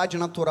vontade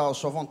natural, a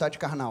sua vontade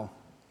carnal,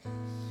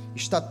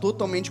 está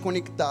totalmente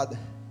conectada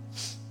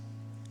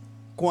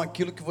com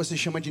aquilo que você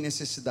chama de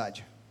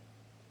necessidade.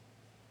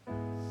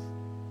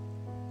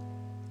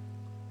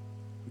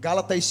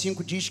 Gálatas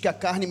 5 diz que a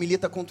carne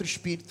milita contra o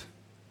espírito.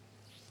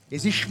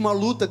 Existe uma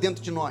luta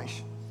dentro de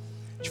nós,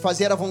 de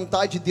fazer a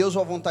vontade de Deus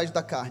ou a vontade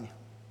da carne.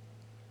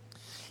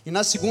 E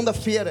na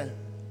segunda-feira,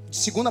 de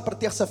segunda para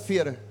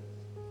terça-feira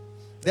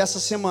dessa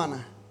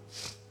semana,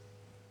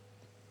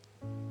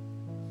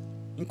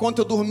 enquanto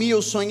eu dormia,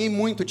 eu sonhei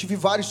muito, eu tive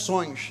vários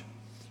sonhos.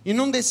 E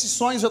num desses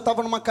sonhos eu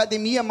estava numa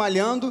academia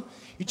malhando,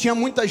 e tinha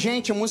muita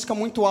gente, a música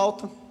muito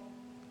alta.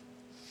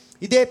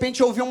 E de repente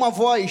eu ouvi uma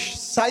voz: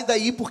 sai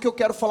daí porque eu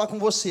quero falar com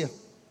você.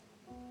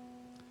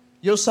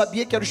 E eu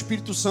sabia que era o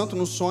Espírito Santo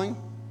no sonho.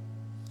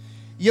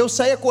 E eu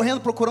saía correndo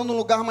procurando um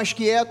lugar mais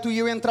quieto, e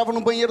eu entrava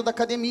no banheiro da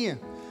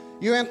academia.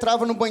 E eu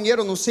entrava no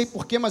banheiro, eu não sei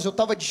porquê, mas eu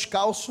estava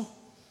descalço.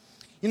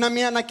 E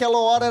naquela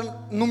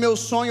hora, no meu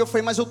sonho, eu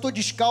falei: mas eu estou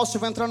descalço,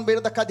 eu vou entrar no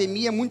banheiro da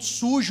academia, é muito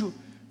sujo.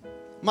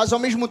 Mas ao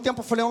mesmo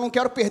tempo eu falei: eu não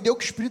quero perder o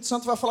que o Espírito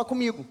Santo vai falar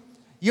comigo.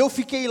 E eu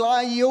fiquei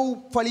lá e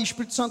eu falei: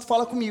 Espírito Santo,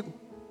 fala comigo.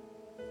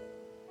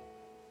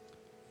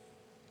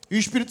 E o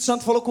Espírito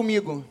Santo falou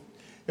comigo: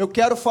 eu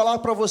quero falar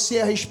para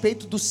você a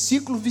respeito do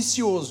ciclo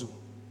vicioso.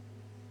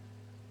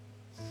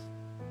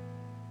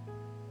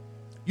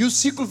 E o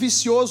ciclo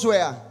vicioso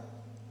é: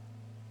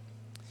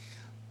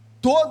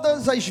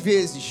 todas as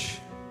vezes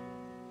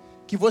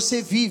que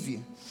você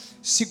vive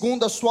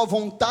segundo a sua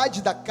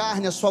vontade da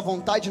carne, a sua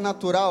vontade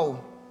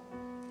natural,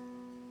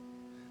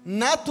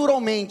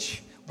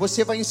 naturalmente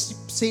você vai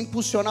ser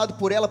impulsionado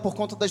por ela por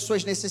conta das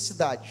suas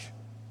necessidades,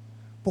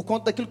 por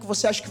conta daquilo que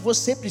você acha que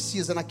você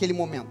precisa naquele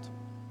momento.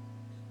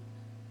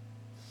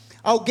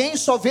 Alguém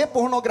só vê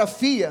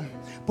pornografia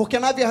porque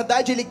na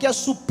verdade ele quer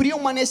suprir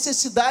uma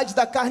necessidade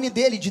da carne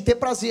dele, de ter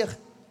prazer.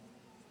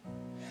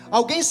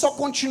 Alguém só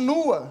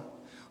continua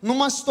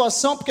numa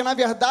situação porque na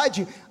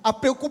verdade a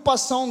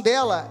preocupação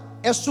dela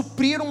é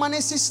suprir uma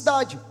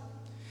necessidade.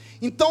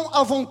 Então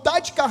a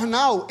vontade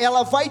carnal,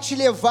 ela vai te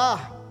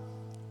levar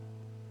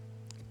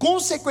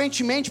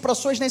consequentemente para as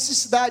suas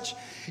necessidades.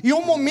 E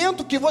o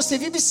momento que você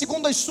vive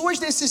segundo as suas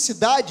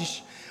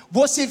necessidades,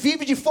 você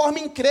vive de forma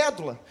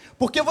incrédula,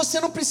 porque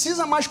você não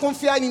precisa mais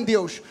confiar em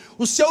Deus.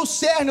 O seu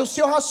cerne, o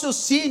seu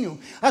raciocínio,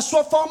 a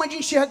sua forma de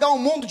enxergar o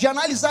mundo, de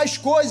analisar as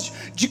coisas,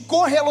 de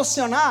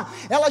correlacionar,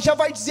 ela já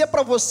vai dizer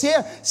para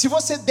você se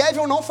você deve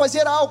ou não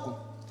fazer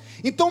algo.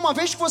 Então, uma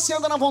vez que você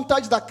anda na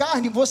vontade da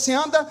carne, você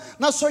anda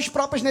nas suas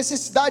próprias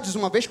necessidades.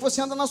 Uma vez que você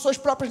anda nas suas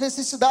próprias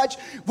necessidades,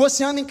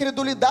 você anda em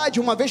incredulidade.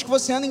 Uma vez que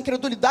você anda em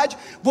incredulidade,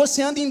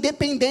 você anda em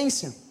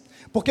dependência.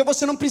 Porque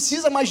você não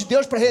precisa mais de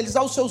Deus para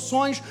realizar os seus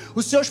sonhos,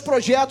 os seus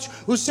projetos,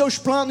 os seus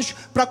planos,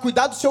 para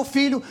cuidar do seu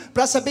filho,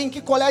 para saber em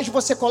que colégio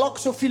você coloca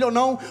o seu filho ou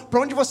não, para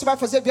onde você vai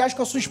fazer viagem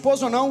com a sua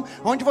esposa ou não,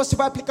 onde você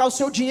vai aplicar o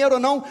seu dinheiro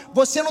ou não.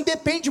 Você não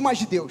depende mais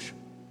de Deus.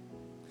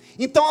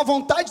 Então a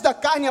vontade da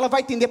carne, ela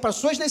vai tender para as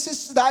suas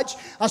necessidades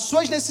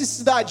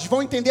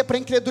vão tender para a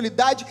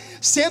incredulidade.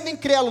 Sendo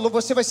incrédulo,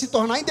 você vai se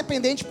tornar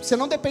independente, você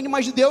não depende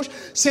mais de Deus.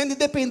 Sendo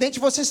independente,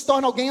 você se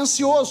torna alguém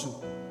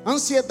ansioso,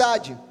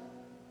 ansiedade.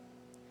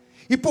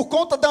 E por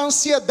conta da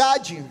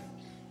ansiedade,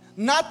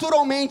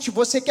 naturalmente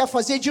você quer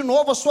fazer de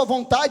novo a sua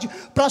vontade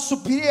para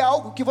suprir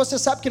algo que você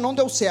sabe que não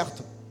deu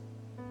certo.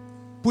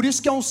 Por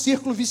isso que é um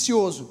círculo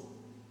vicioso.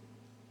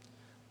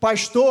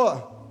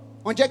 Pastor,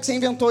 onde é que você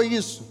inventou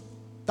isso?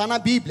 Está na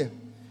Bíblia,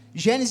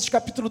 Gênesis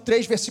capítulo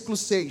 3, versículo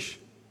 6.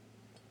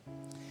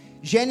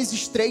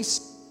 Gênesis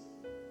 3.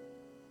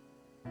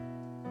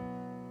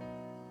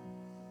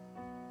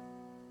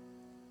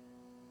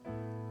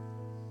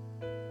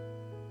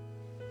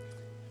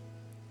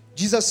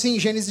 Diz assim,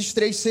 Gênesis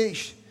 3,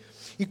 6.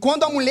 E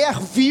quando a mulher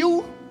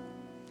viu,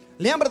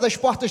 lembra das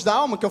portas da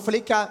alma, que eu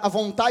falei que a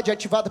vontade é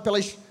ativada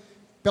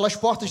pelas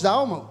portas da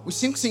alma, os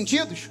 5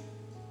 sentidos?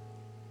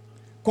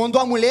 Quando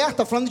a mulher,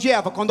 está falando de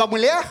Eva, quando a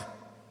mulher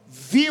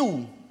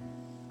viu,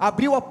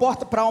 abriu a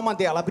porta para a alma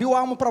dela, abriu a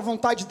alma para a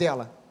vontade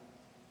dela,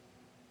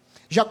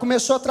 já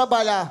começou a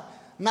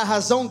trabalhar na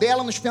razão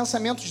dela, nos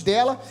pensamentos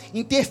dela,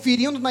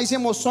 interferindo nas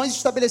emoções,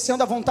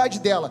 estabelecendo a vontade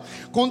dela.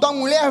 Quando a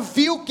mulher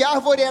viu que a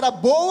árvore era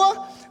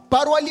boa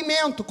para o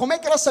alimento, como é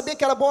que ela sabia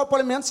que era boa para o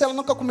alimento se ela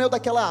nunca comeu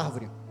daquela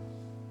árvore?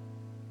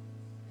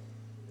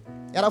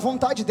 Era a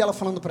vontade dela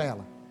falando para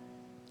ela,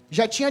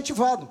 já tinha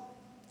ativado,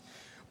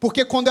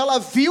 porque quando ela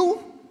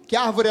viu que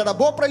a árvore era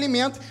boa para o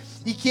alimento,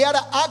 e que era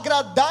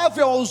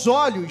agradável aos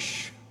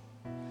olhos,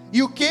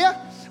 e o que?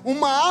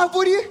 Uma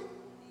árvore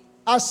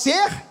a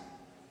ser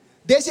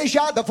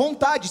desejada,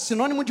 vontade,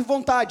 sinônimo de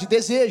vontade,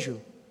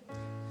 desejo,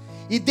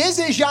 e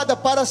desejada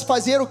para se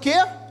fazer o que?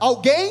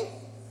 Alguém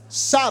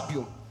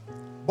sábio.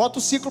 Bota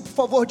o ciclo por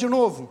favor de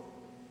novo,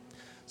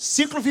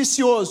 ciclo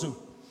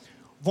vicioso,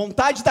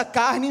 vontade da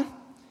carne,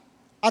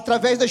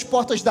 através das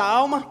portas da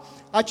alma,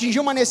 atingir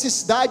uma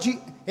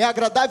necessidade, é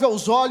agradável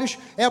aos olhos,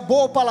 é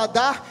boa ao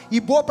paladar e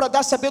boa para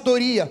dar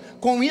sabedoria.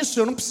 Com isso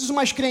eu não preciso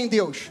mais crer em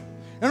Deus,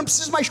 eu não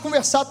preciso mais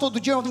conversar todo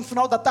dia no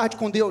final da tarde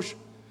com Deus.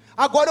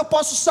 Agora eu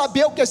posso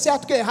saber o que é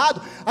certo e o que é errado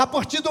a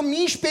partir da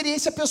minha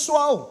experiência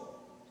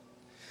pessoal.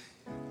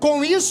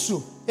 Com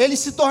isso eles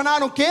se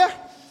tornaram o quê?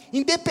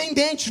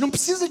 Independentes, não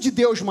precisa de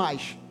Deus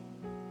mais.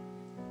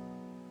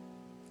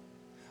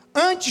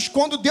 Antes,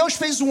 quando Deus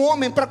fez o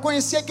homem para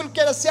conhecer aquilo que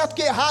era certo e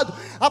que é errado,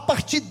 a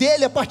partir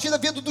dele, a partir da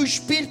vida do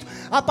Espírito,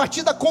 a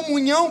partir da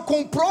comunhão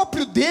com o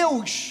próprio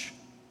Deus,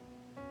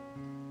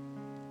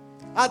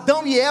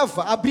 Adão e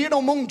Eva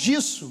abriram mão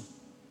disso,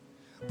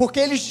 porque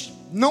eles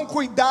não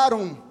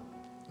cuidaram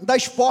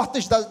das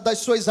portas das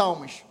suas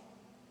almas.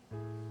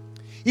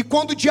 E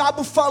quando o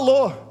diabo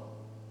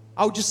falou,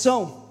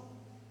 audição,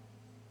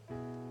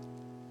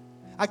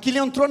 aquilo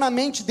entrou na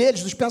mente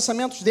deles, nos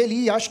pensamentos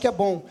dele, acho que é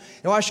bom,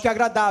 eu acho que é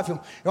agradável,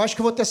 eu acho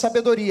que vou ter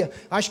sabedoria,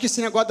 acho que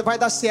esse negócio vai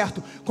dar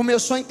certo.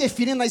 Começou a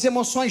interferir nas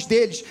emoções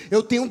deles.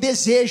 Eu tenho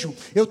desejo,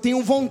 eu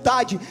tenho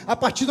vontade. A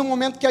partir do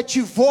momento que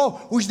ativou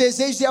os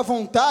desejos e a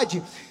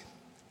vontade,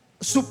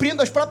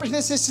 suprindo as próprias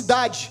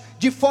necessidades,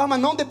 de forma a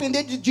não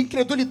depender de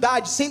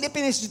incredulidade, sem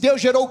dependência de Deus,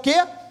 gerou o quê?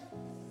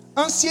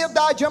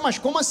 Ansiedade. Mas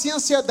como assim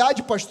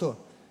ansiedade, pastor?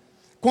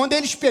 Quando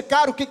eles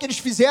pecaram, o que eles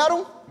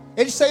fizeram?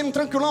 Eles saíram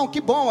tranquilão,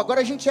 que bom,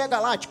 agora a gente é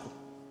galáctico,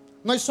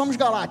 nós somos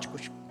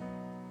galácticos.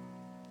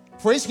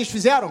 Foi isso que eles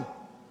fizeram?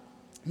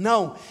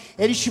 Não,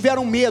 eles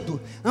tiveram medo,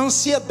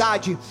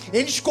 ansiedade,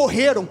 eles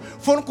correram,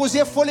 foram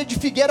cozer folha de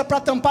figueira para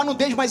tampar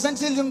nudez, mas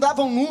antes eles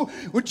andavam nu,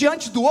 o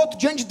diante do outro,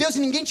 diante de Deus, e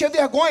ninguém tinha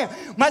vergonha.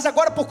 Mas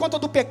agora, por conta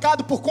do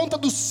pecado, por conta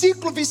do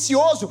ciclo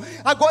vicioso,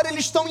 agora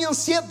eles estão em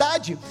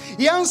ansiedade,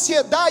 e a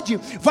ansiedade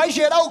vai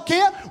gerar o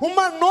quê?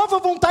 Uma nova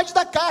vontade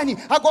da carne.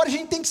 Agora a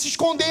gente tem que se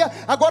esconder,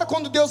 agora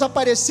quando Deus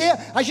aparecer,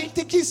 a gente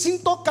tem que se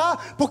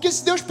intocar, porque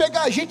se Deus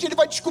pegar a gente, Ele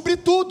vai descobrir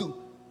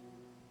tudo.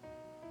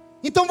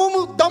 Então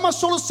vamos dar uma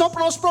solução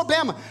para o nosso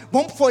problema.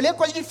 Vamos folher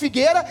coisa de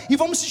figueira e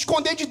vamos se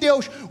esconder de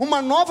Deus.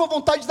 Uma nova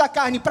vontade da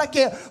carne. Para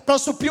quê? Para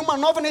suprir uma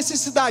nova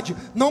necessidade.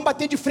 Não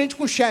bater de frente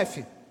com o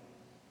chefe.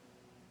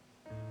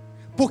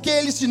 Porque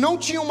eles não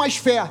tinham mais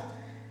fé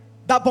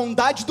da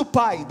bondade do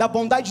Pai, da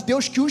bondade de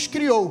Deus que os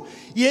criou,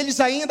 e eles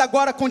ainda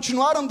agora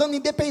continuaram andando em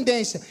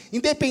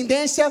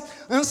independência,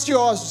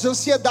 ansiosos,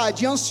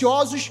 ansiedade,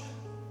 ansiosos,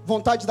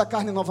 vontade da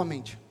carne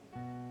novamente.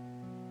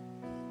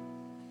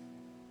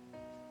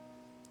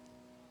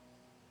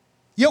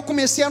 E eu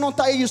comecei a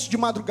notar isso de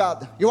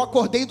madrugada. Eu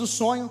acordei do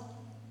sonho,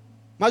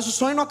 mas o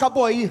sonho não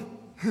acabou aí.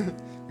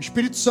 O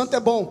Espírito Santo é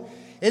bom.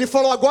 Ele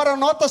falou: agora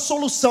anota a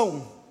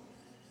solução.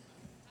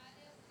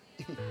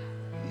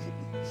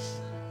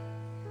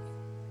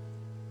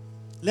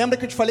 Lembra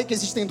que eu te falei que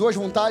existem duas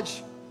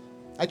vontades?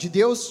 A de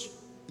Deus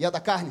e a da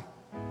carne.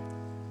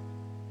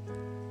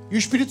 E o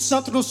Espírito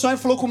Santo no sonho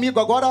falou comigo: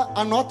 agora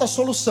anota a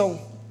solução.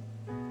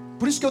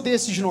 Por isso que eu dei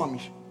esses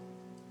nomes.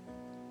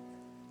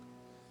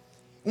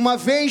 Uma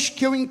vez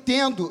que eu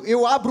entendo,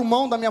 eu abro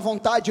mão da minha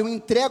vontade, eu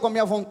entrego a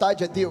minha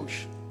vontade a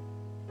Deus.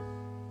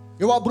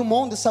 Eu abro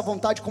mão dessa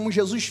vontade como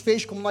Jesus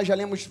fez, como nós já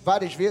lemos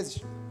várias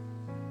vezes.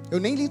 Eu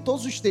nem li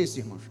todos os textos,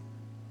 irmãos.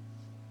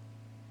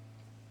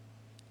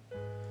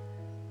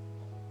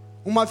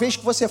 Uma vez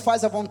que você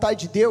faz a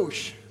vontade de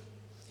Deus,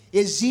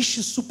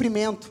 existe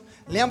suprimento.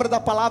 Lembra da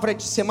palavra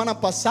de semana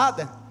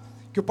passada,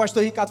 que o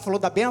pastor Ricardo falou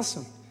da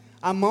bênção?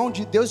 A mão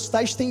de Deus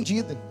está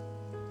estendida.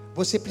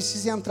 Você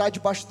precisa entrar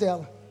debaixo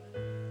dela.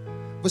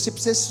 Você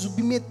precisa se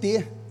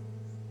submeter.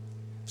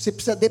 Você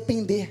precisa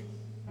depender.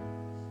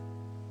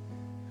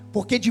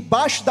 Porque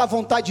debaixo da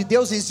vontade de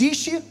Deus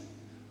existe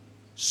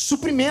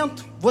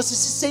suprimento. Você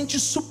se sente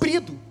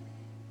suprido.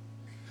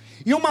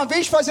 E uma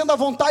vez fazendo a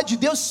vontade de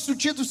Deus,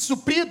 sentido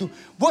suprido,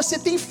 você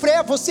tem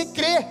fé, você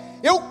crê.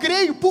 Eu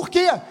creio, por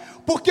quê?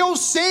 Porque eu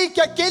sei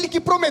que aquele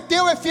que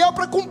prometeu é fiel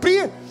para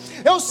cumprir.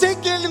 Eu sei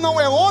que ele não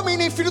é homem,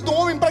 nem filho do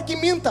homem para que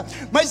minta,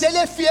 mas ele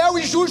é fiel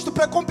e justo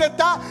para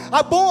completar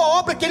a boa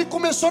obra que ele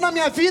começou na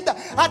minha vida,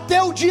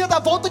 até o dia da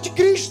volta de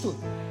Cristo.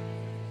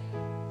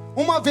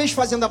 Uma vez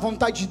fazendo a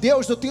vontade de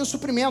Deus, eu tenho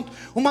suprimento.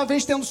 Uma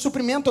vez tendo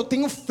suprimento, eu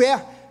tenho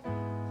fé.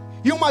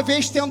 E uma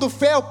vez tendo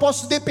fé, eu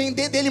posso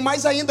depender dele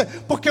mais ainda,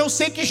 porque eu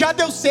sei que já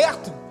deu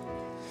certo.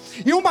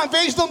 E uma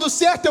vez dando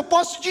certo, eu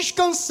posso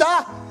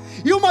descansar.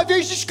 E uma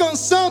vez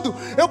descansando,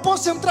 eu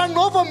posso entrar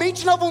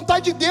novamente na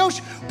vontade de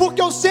Deus, porque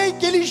eu sei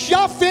que ele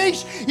já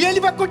fez e ele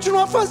vai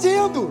continuar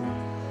fazendo.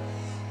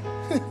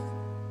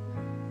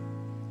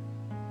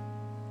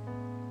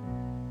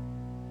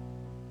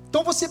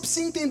 Então você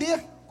precisa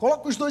entender.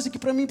 Coloca os dois aqui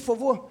para mim, por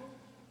favor.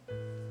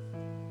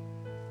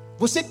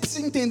 Você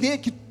precisa entender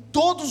que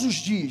todos os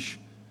dias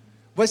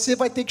você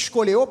vai ter que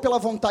escolher ou pela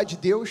vontade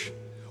de Deus,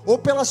 ou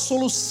pela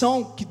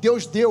solução que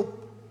Deus deu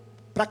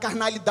para a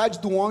carnalidade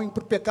do homem,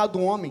 para o pecado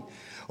do homem.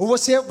 Ou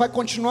você vai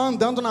continuar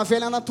andando na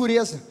velha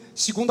natureza,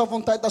 segundo a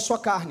vontade da sua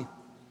carne.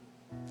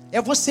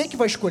 É você que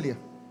vai escolher.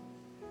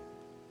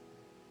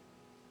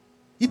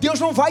 E Deus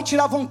não vai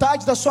tirar a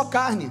vontade da sua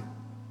carne,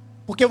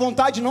 porque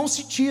vontade não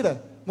se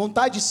tira,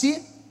 vontade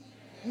se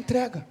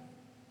entrega.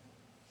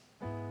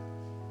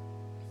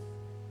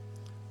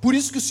 Por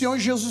isso que o Senhor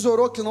Jesus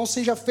orou que não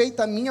seja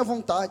feita a minha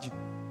vontade.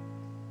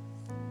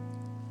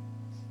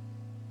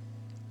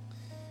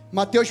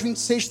 Mateus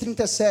 26,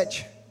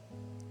 37.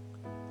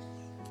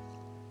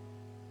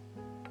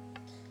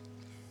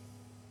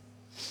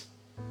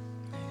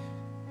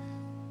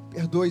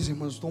 Perdoe,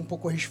 irmãos, estou um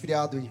pouco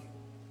resfriado aí.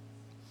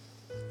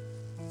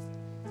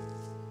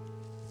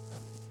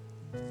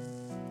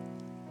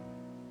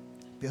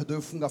 Perdoe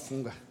o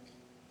funga-funga.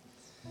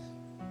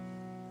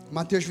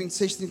 Mateus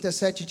 26,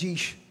 37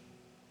 diz: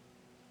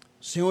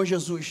 Senhor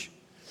Jesus,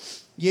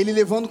 e ele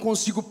levando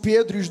consigo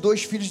Pedro e os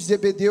dois filhos de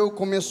Zebedeu,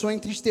 começou a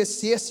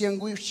entristecer-se e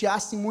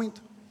angustiar-se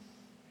muito.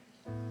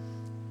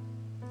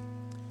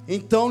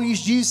 Então lhes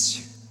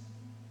disse: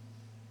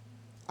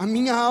 a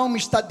minha alma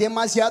está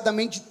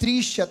demasiadamente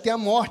triste até a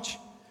morte,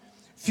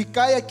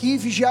 ficai aqui e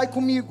vigiai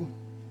comigo.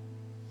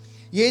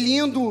 E ele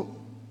indo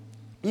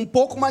um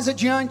pouco mais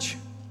adiante,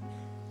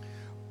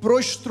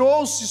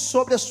 prostrou-se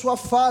sobre a sua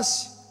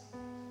face,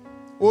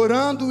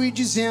 orando e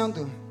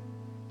dizendo: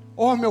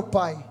 ó meu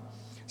Pai,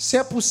 se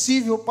é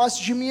possível,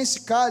 passe de mim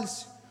esse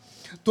cálice,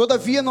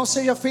 todavia não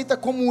seja feita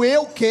como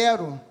eu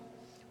quero,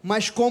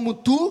 mas como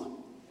tu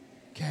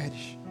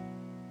queres.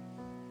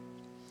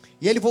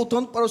 E ele,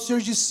 voltando para os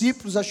seus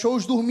discípulos,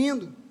 achou-os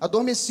dormindo,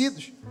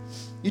 adormecidos,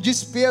 e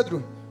disse: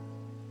 Pedro,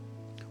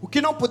 o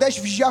que não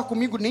pudeste vigiar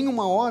comigo nem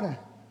uma hora?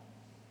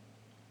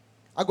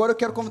 Agora eu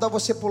quero convidar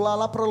você a pular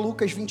lá para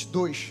Lucas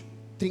 22,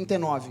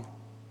 39.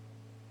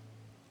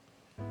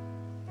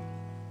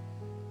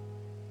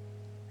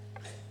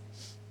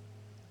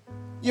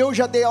 E eu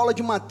já dei aula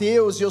de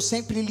Mateus, e eu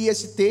sempre li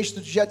esse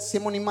texto de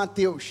Getsemane em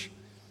Mateus.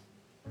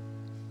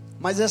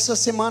 Mas essa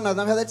semana,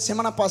 na verdade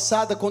semana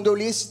passada, quando eu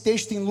li esse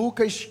texto em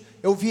Lucas,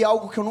 eu vi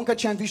algo que eu nunca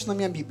tinha visto na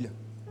minha Bíblia.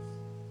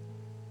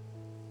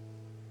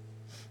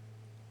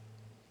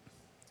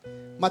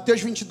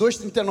 Mateus 22,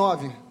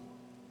 39.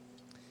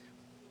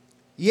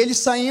 E ele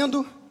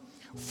saindo,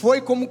 foi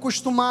como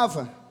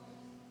costumava.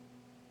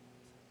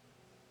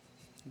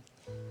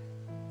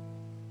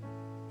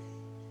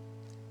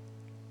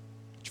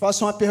 Te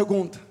faço uma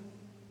pergunta.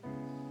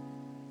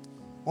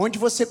 Onde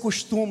você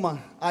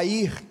costuma a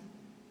ir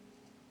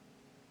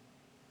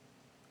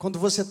quando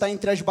você está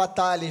entre as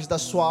batalhas da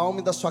sua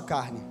alma e da sua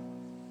carne.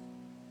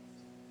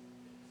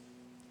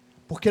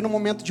 Porque no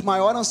momento de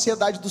maior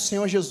ansiedade do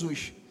Senhor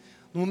Jesus,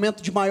 no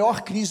momento de maior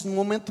crise, no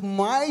momento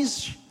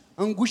mais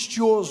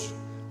angustioso,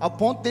 a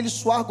ponto dele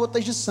suar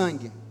gotas de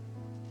sangue,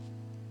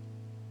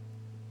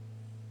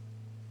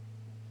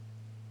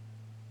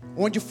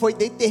 onde foi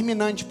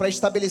determinante para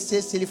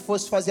estabelecer se ele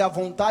fosse fazer a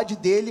vontade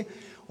dele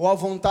ou a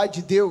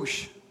vontade de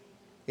Deus,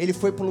 ele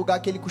foi para o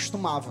lugar que ele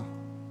costumava.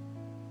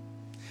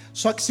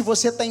 Só que se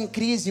você está em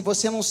crise e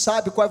você não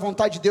sabe qual é a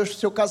vontade de Deus para o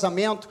seu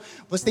casamento,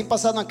 você tem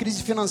passado uma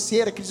crise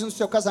financeira, crise no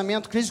seu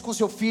casamento, crise com o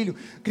seu filho,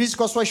 crise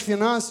com as suas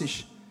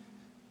finanças,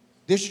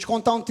 deixa eu te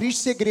contar um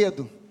triste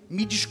segredo,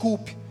 me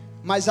desculpe,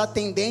 mas a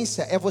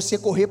tendência é você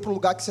correr para o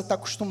lugar que você está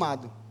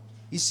acostumado.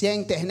 E se é a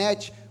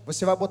internet,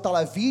 você vai botar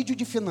lá vídeo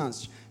de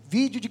finanças,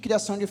 vídeo de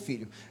criação de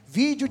filho,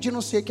 vídeo de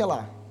não sei o que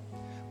lá.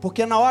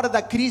 Porque na hora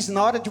da crise,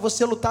 na hora de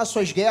você lutar as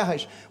suas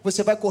guerras,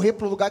 você vai correr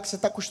para o lugar que você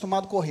está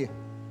acostumado a correr.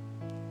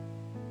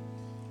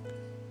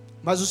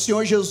 Mas o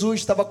Senhor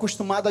Jesus estava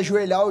acostumado a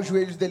ajoelhar os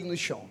joelhos dele no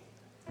chão.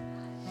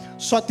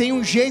 Só tem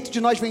um jeito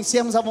de nós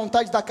vencermos a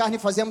vontade da carne e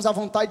fazermos a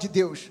vontade de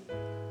Deus.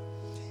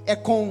 É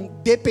com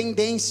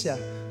dependência,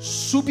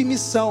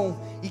 submissão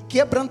e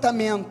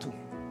quebrantamento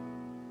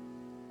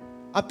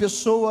à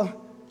pessoa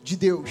de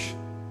Deus,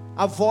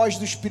 a voz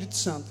do Espírito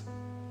Santo.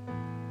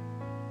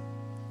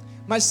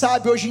 Mas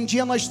sabe, hoje em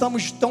dia nós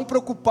estamos tão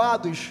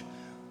preocupados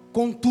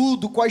com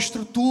tudo, com a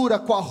estrutura,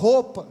 com a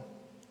roupa,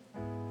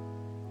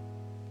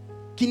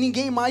 que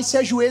ninguém mais se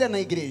ajoelha na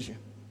igreja.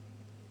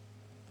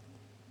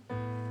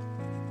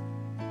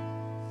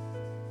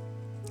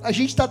 A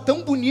gente está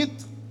tão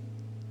bonito,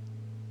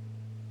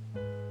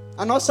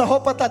 a nossa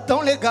roupa está tão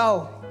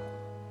legal,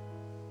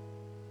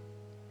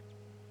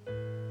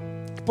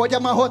 que pode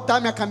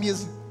amarrotar minha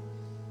camisa.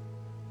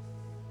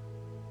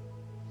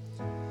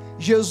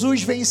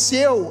 Jesus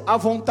venceu a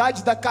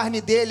vontade da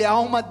carne dele, a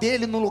alma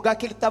dele, no lugar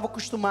que ele estava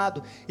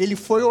acostumado. Ele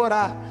foi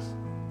orar,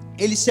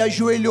 ele se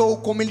ajoelhou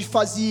como ele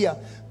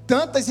fazia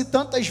tantas e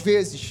tantas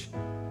vezes,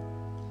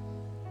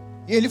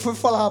 e ele foi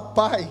falar: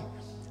 Pai,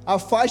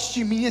 afaste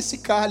de mim esse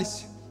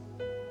cálice,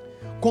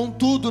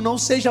 contudo não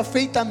seja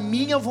feita a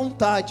minha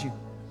vontade,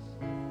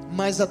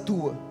 mas a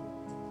tua.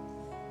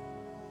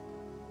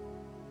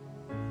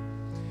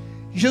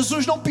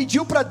 Jesus não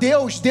pediu para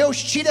Deus: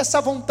 Deus, tire essa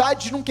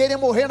vontade de não querer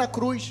morrer na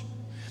cruz.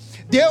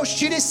 Deus,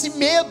 tira esse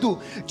medo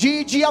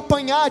de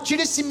apanhar,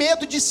 tira esse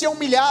medo de ser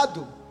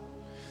humilhado.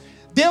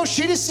 Deus,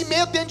 tira esse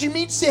medo dentro de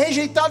mim de ser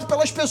rejeitado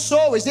pelas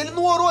pessoas. Ele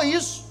não orou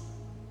isso,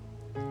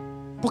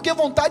 porque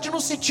vontade não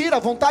se tira, a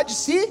vontade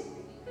se...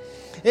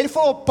 Ele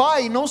falou: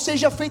 Pai, não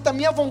seja feita a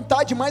minha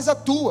vontade, mas a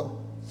tua.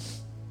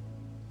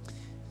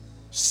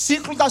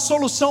 Ciclo da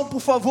solução, por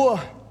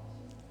favor.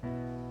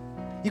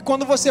 E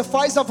quando você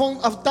faz a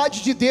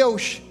vontade de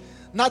Deus,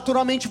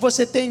 naturalmente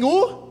você tem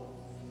o...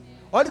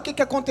 Olha o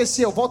que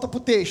aconteceu, volta para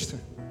o texto.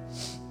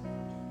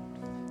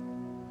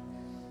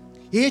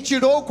 E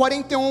retirou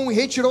 41, e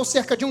retirou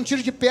cerca de um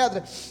tiro de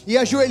pedra, e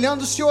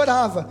ajoelhando-se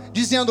orava,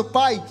 dizendo: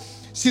 Pai,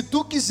 se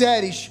tu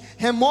quiseres,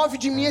 remove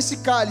de mim esse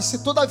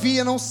cálice,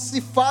 todavia não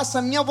se faça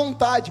a minha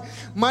vontade,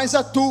 mas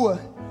a tua.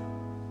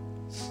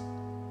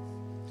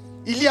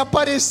 E lhe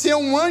apareceu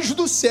um anjo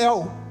do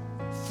céu,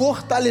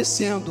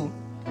 fortalecendo.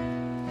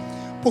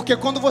 Porque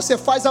quando você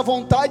faz a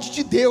vontade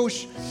de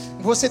Deus,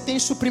 você tem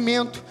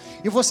suprimento.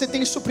 E você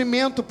tem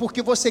suprimento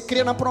porque você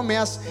crê na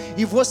promessa.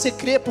 E você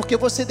crê porque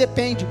você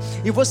depende.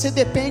 E você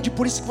depende,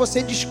 por isso que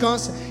você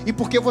descansa. E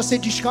porque você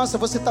descansa,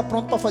 você está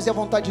pronto para fazer a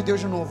vontade de Deus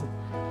de novo.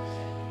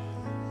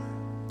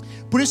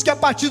 Por isso que a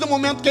partir do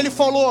momento que ele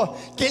falou,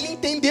 que ele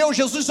entendeu,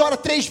 Jesus ora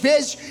 3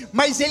 vezes,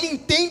 mas ele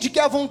entende que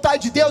é a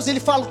vontade de Deus, ele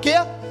fala o quê?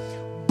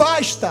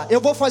 Basta, eu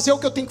vou fazer o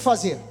que eu tenho que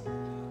fazer.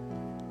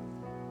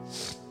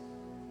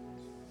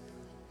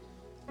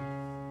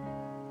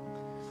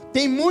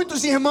 Tem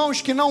muitos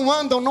irmãos que não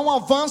andam, não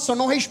avançam,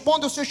 não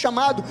respondem ao seu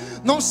chamado,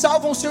 não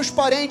salvam seus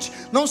parentes,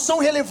 não são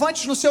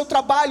relevantes no seu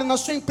trabalho, na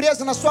sua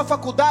empresa, na sua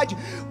faculdade,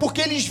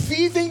 porque eles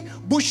vivem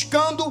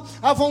buscando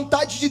a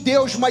vontade de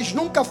Deus, mas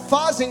nunca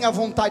fazem a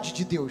vontade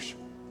de Deus.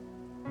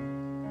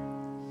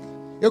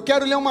 Eu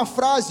quero ler uma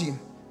frase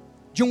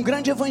de um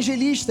grande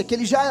evangelista, que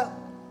ele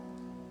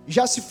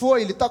já se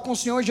foi, ele está com o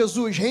Senhor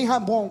Jesus,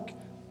 Reinhard Bonke.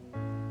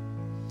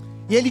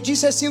 E ele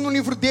disse assim no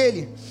livro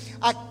dele: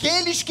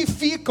 aqueles que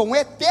ficam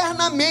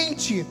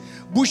eternamente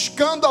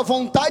buscando a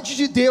vontade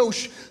de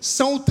Deus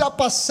são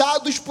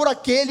ultrapassados por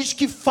aqueles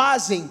que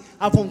fazem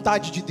a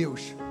vontade de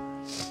Deus.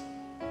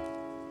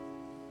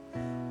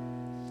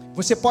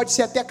 Você pode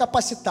ser até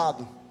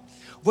capacitado,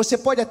 você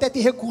pode até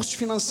ter recursos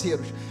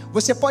financeiros,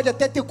 você pode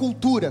até ter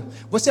cultura,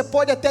 você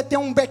pode até ter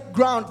um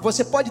background,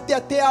 você pode ter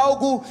até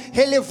algo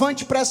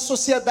relevante para essa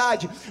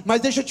sociedade, mas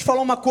deixa eu te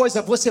falar uma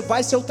coisa: você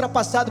vai ser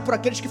ultrapassado por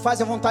aqueles que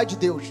fazem a vontade de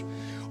Deus.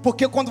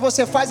 Porque quando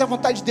você faz a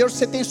vontade de Deus,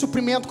 você tem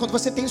suprimento. Quando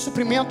você tem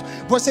suprimento,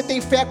 você tem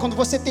fé. Quando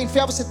você tem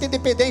fé, você tem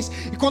dependência.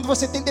 E quando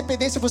você tem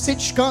dependência, você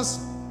descansa.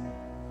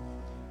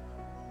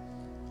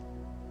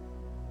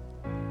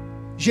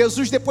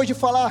 Jesus, depois de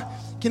falar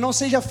que não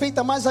seja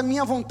feita mais a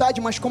minha vontade,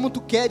 mas como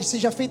tu queres,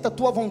 seja feita a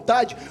tua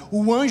vontade.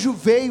 O anjo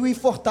veio e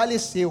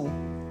fortaleceu.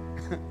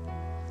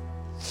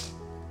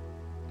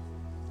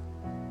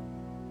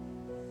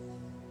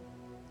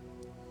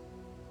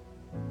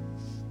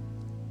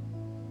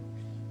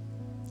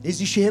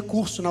 Existe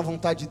recurso na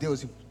vontade de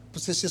Deus para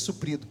você ser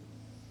suprido.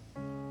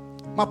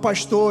 Mas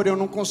pastor, eu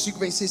não consigo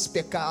vencer esse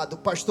pecado.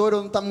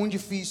 Pastor, está muito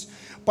difícil.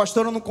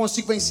 Pastor, eu não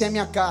consigo vencer a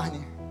minha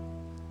carne.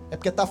 É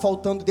porque está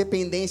faltando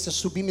dependência,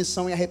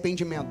 submissão e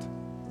arrependimento.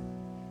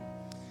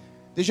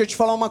 Deixa eu te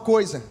falar uma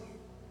coisa.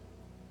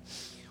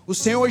 O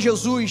Senhor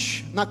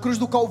Jesus, na cruz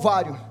do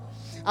Calvário,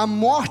 a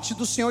morte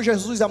do Senhor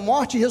Jesus, a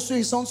morte e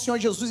ressurreição do Senhor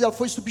Jesus, ela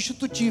foi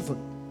substitutiva.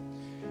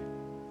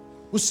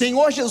 O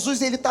Senhor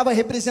Jesus, ele estava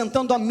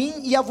representando a mim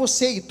e a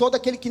você e todo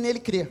aquele que nele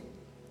crê.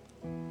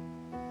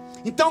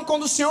 Então,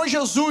 quando o Senhor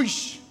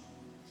Jesus,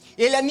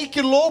 ele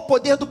aniquilou o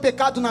poder do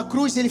pecado na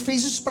cruz, ele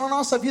fez isso para a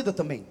nossa vida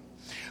também.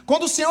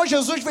 Quando o Senhor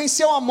Jesus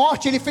venceu a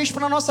morte, ele fez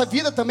para a nossa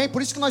vida também,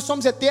 por isso que nós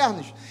somos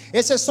eternos.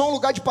 Esse é só um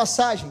lugar de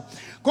passagem.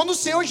 Quando o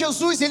Senhor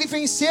Jesus, ele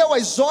venceu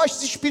as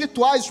hostes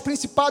espirituais, os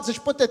principados,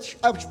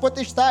 as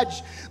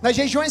potestades, nas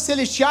regiões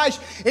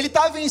celestiais, ele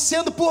estava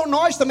vencendo por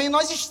nós também,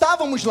 nós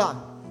estávamos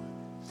lá.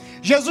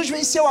 Jesus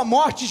venceu a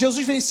morte,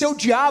 Jesus venceu o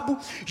diabo,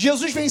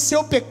 Jesus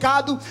venceu o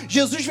pecado,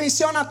 Jesus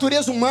venceu a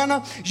natureza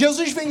humana,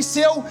 Jesus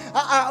venceu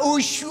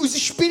os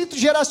espíritos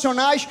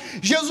geracionais,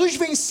 Jesus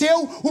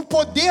venceu o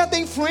poder da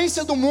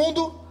influência do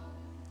mundo.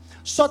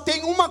 Só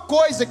tem uma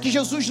coisa que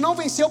Jesus não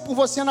venceu por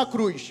você na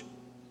cruz: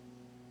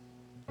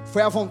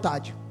 foi a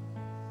vontade.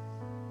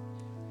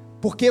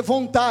 Porque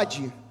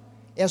vontade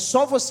é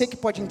só você que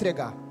pode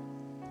entregar.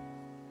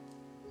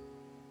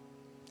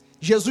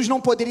 Jesus não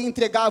poderia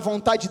entregar a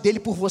vontade dele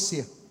por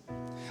você.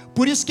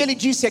 Por isso que ele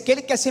disse: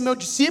 aquele que quer ser meu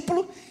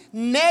discípulo,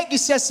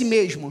 negue-se a si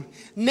mesmo,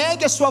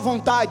 negue a sua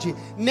vontade,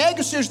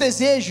 negue os seus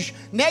desejos,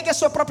 negue a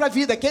sua própria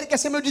vida. Aquele que quer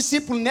ser meu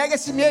discípulo, negue a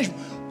si mesmo,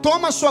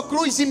 toma a sua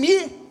cruz e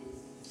me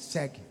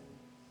segue.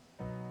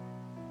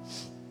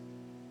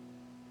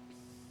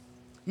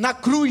 Na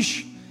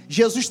cruz,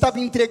 Jesus estava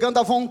entregando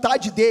a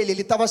vontade dele,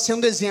 ele estava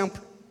sendo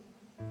exemplo.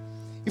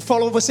 E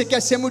falou: você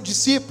quer ser meu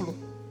discípulo?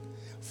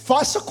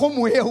 Faça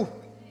como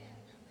eu.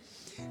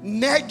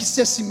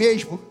 Negue-se a si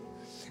mesmo,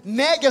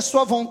 negue a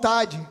sua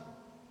vontade,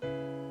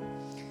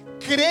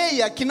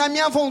 creia que na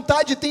minha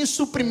vontade tem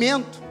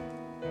suprimento,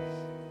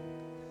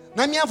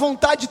 na minha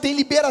vontade tem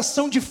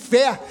liberação de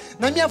fé,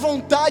 na minha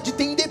vontade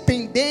tem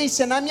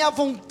independência, na minha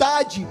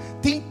vontade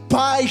tem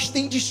paz,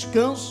 tem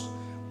descanso,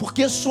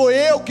 porque sou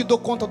eu que dou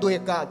conta do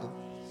recado.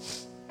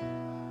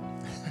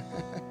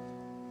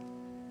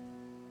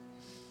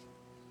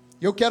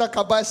 Eu quero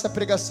acabar essa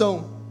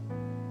pregação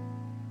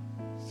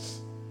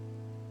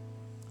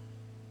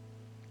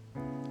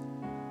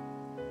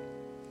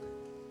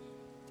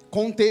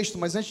com um texto,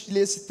 mas antes de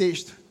ler esse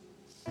texto,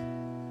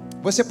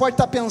 você pode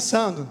estar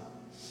pensando: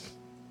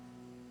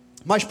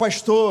 mas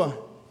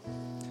pastor,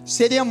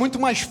 seria muito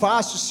mais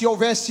fácil se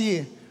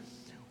houvesse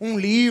um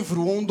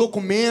livro, ou um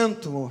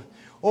documento,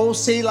 ou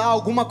sei lá,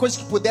 alguma coisa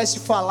que pudesse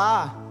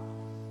falar,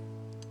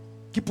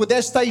 que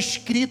pudesse estar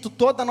escrito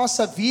toda a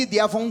nossa vida e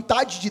a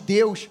vontade de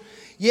Deus,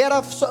 e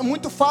era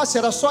muito fácil,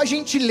 era só a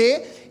gente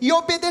ler e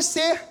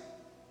obedecer.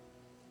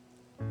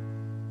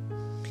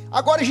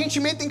 Agora a gente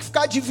meio tem que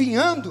ficar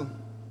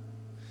adivinhando.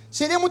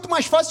 Seria muito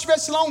mais fácil se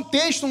tivesse lá um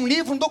texto, um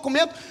livro, um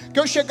documento, que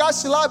eu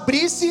chegasse lá,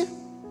 abrisse,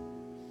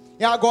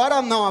 e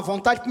agora não, a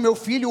vontade para o meu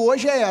filho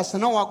hoje é essa.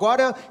 Não,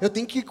 agora eu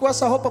tenho que ir com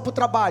essa roupa para o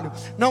trabalho.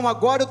 Não,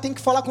 agora eu tenho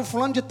que falar com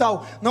fulano de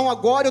tal. Não,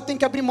 agora eu tenho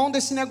que abrir mão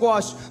desse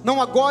negócio.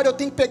 Não, agora eu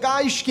tenho que pegar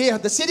a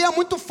esquerda. Seria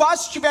muito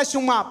fácil se tivesse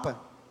um mapa.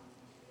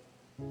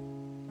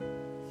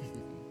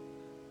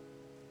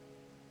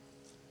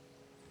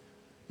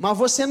 Mas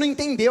você não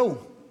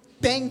entendeu.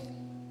 Tem.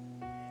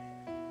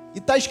 E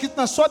está escrito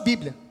na sua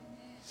Bíblia.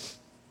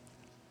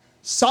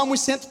 Salmos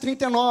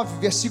 139,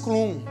 versículo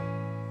 1.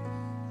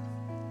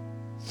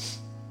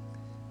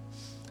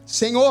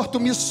 Senhor, tu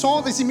me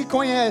sondas e me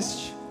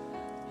conheces.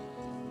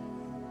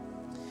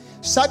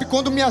 Sabe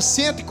quando me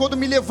assento e quando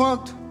me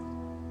levanto.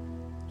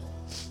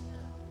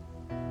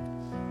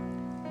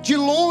 De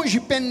longe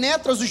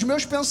penetras os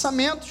meus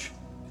pensamentos.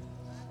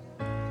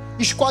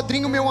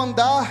 Esquadrinha o meu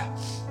andar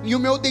e o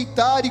meu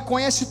deitar, e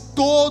conhece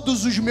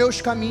todos os meus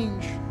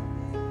caminhos.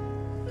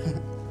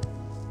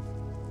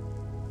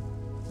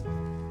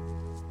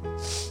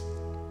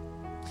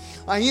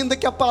 Ainda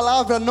que a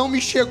palavra não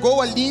me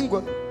chegou à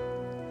língua,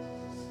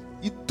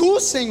 e tu,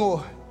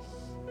 Senhor,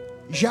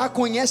 já a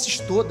conheces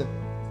toda.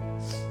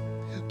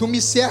 Tu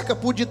me cerca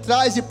por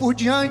detrás e por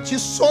diante, e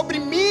sobre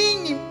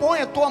mim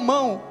impõe a tua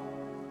mão.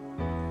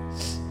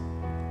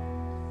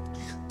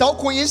 Tal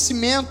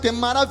conhecimento é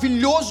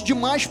maravilhoso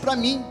demais para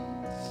mim,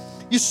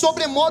 e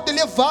sobremodo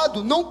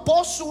elevado, não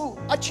posso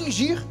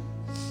atingir.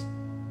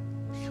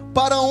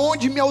 Para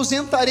onde me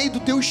ausentarei do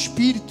teu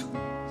espírito?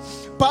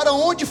 Para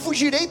onde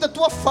fugirei da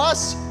tua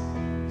face?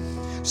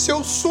 Se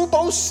eu subo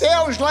aos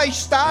céus, lá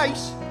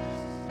estás.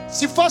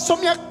 Se faço a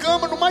minha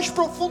cama no mais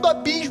profundo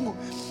abismo,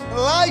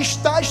 lá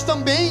estás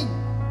também.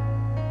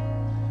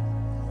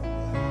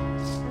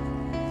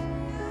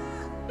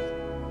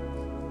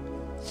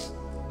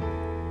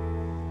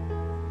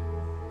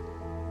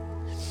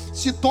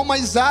 se tomo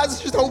as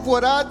asas da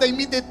alvorada e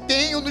me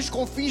detenho nos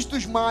confins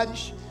dos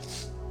mares,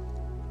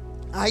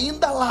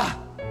 ainda lá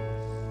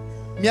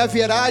me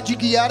haverá de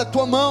guiar a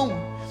tua mão,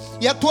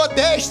 e a tua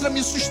destra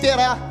me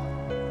susterá.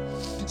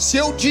 Se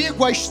eu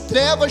digo, as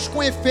trevas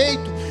com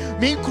efeito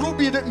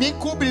me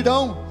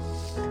encobrirão,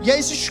 e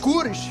as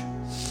escuras,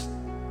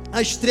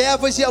 as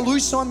trevas e a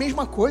luz são a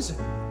mesma coisa.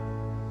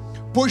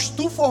 Pois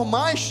tu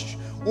formaste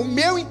o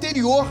meu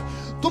interior,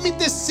 tu me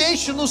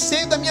teceste no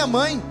seio da minha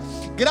mãe.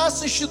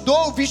 Graças te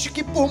dou, visto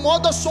que por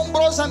modo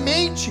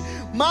assombrosamente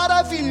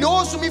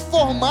maravilhoso me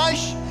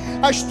formaste.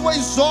 As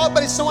tuas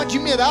obras são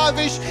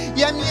admiráveis,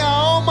 e a minha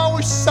alma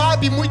os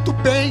sabe muito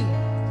bem.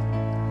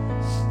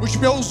 Os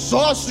meus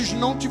ossos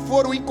não te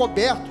foram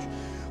encobertos,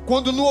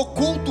 quando no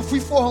oculto fui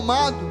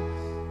formado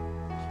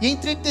e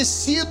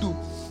entretecido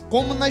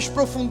como nas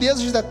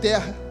profundezas da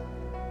terra.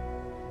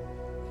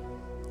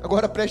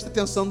 Agora presta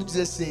atenção no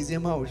 16,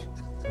 irmãos.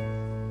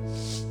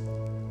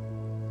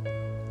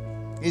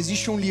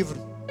 Existe um livro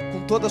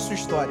com toda a sua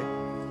história.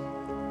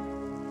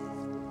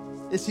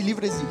 Esse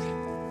livro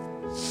existe.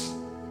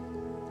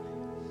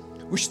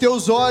 Os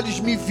teus olhos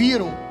me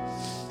viram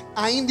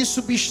ainda em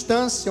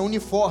substância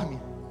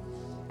uniforme.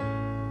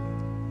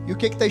 E o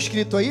que está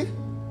escrito aí?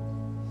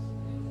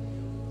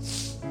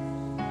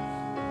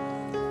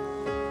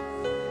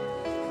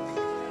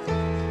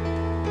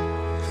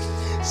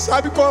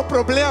 Sabe qual é o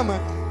problema?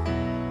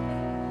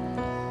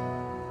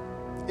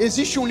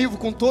 Existe um livro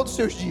com todos os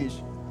seus dias.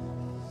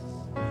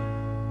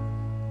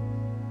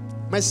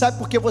 Mas sabe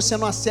por que você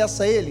não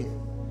acessa ele?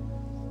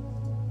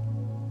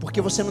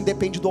 Porque você não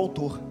depende do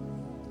autor.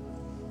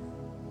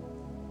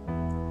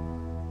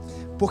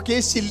 Porque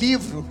esse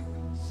livro,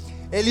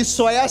 ele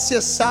só é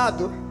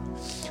acessado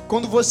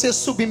quando você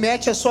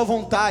submete a sua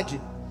vontade,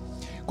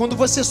 quando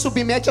você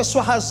submete a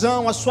sua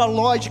razão, a sua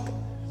lógica,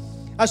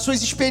 as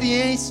suas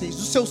experiências,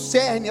 o seu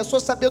cerne, a sua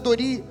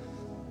sabedoria,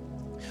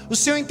 o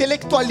seu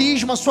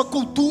intelectualismo, a sua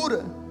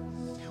cultura,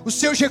 os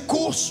seus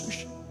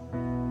recursos.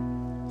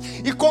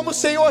 E como o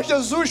Senhor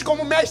Jesus,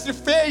 como o Mestre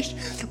fez,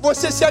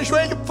 você se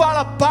ajoelha e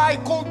fala: Pai,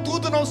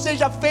 contudo não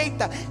seja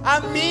feita a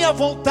minha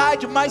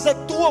vontade, mas a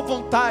tua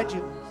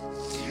vontade.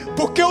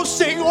 Porque o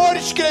Senhor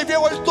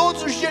escreveu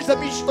todos os dias da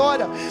minha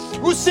história.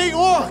 O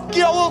Senhor que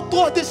é o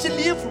autor desse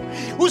livro.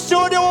 O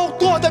Senhor é o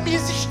autor da minha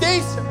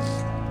existência.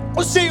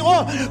 O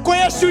Senhor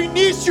conhece o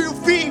início e o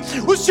fim.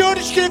 O Senhor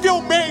escreveu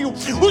o meio.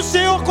 O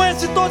Senhor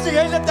conhece todas as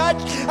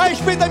realidades a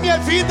respeito da minha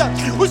vida.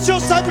 O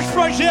Senhor sabe os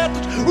projetos,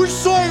 os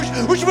sonhos,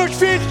 os meus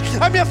filhos,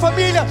 a minha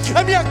família,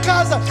 a minha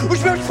casa, os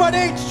meus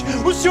parentes.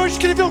 O Senhor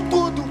escreveu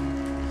tudo.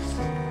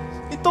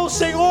 Então o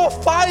Senhor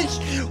faz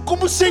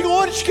como o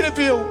Senhor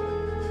escreveu,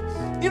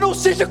 e não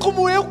seja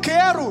como eu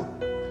quero.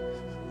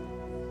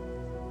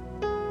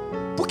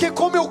 Porque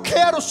como eu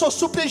quero só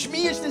supre as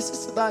minhas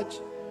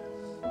necessidades.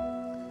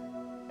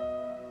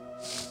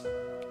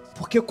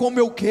 Porque como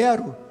eu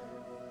quero,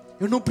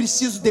 eu não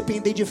preciso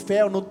depender de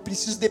fé, eu não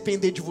preciso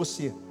depender de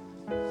você.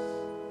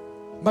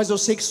 Mas eu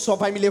sei que isso só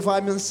vai me levar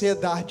à minha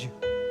ansiedade,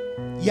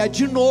 e a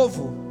de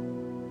novo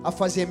a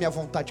fazer a minha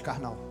vontade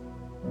carnal.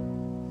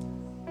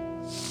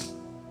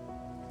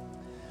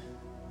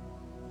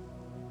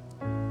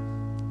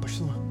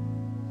 Pastor,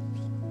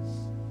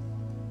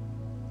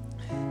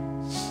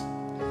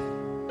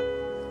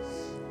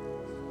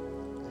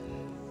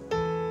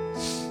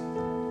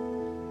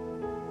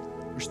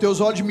 os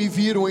teus olhos me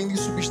viram ainda em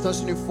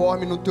substância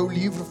uniforme, no teu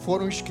livro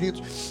foram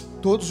escritos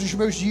todos os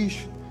meus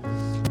dias,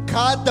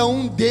 cada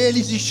um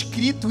deles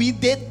escrito e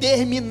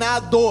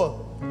determinado.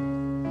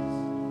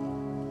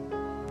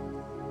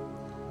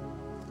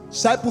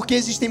 Sabe por que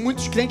existem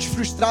muitos crentes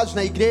frustrados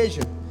na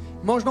igreja?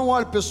 Irmãos, não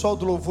olhe o pessoal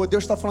do louvor,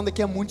 Deus está falando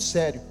aqui, é muito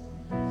sério.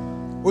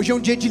 Hoje é um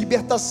dia de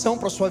libertação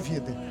para a sua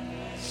vida.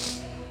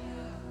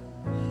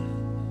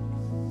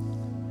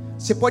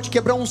 Você pode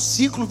quebrar um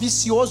ciclo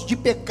vicioso de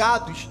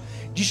pecados,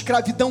 de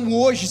escravidão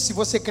hoje, se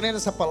você crê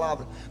nessa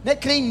palavra. Não é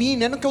crer em mim,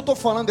 não é no que eu estou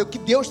falando, é o que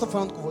Deus está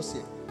falando com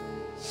você.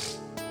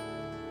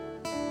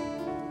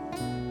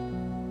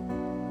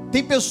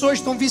 Tem pessoas que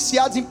estão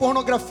viciadas em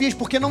pornografias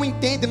porque não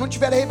entendem, não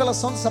tiveram a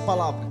revelação dessa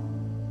palavra.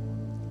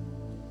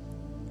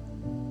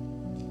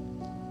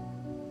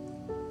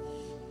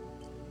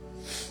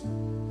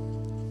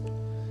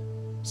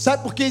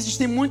 Sabe por que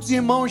existem muitos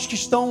irmãos que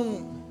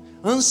estão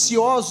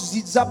ansiosos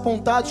e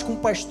desapontados com o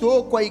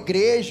pastor, com a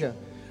igreja?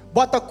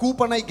 Bota a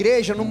culpa na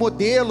igreja, no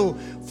modelo,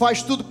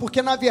 faz tudo,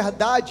 porque na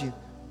verdade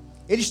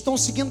eles estão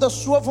seguindo a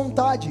sua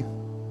vontade.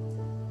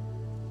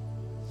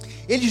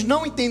 Eles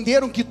não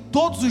entenderam que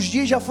todos os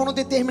dias já foram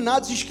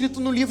determinados e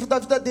escritos no livro da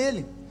vida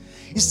dele.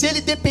 E se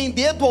ele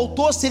depender do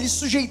autor, se ele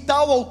sujeitar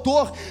ao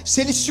autor, se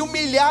ele se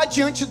humilhar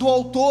diante do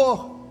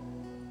autor,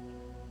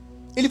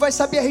 ele vai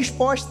saber a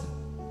resposta.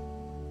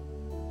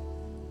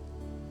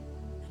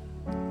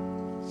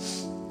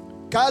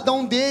 Cada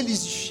um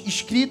deles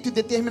escrito e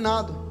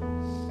determinado,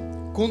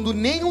 quando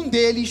nenhum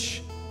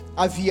deles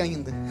havia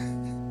ainda.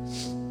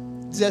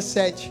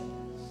 17.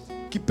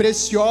 Que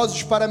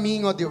preciosos para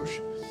mim, ó Deus,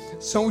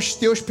 são os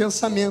teus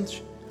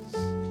pensamentos,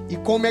 e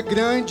como é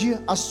grande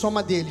a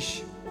soma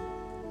deles.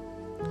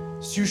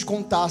 se os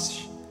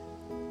contasses,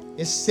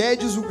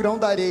 excedes o grão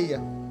da areia.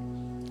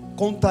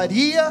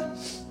 Contaria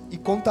e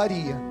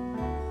contaria,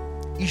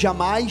 e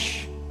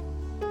jamais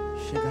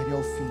chegaria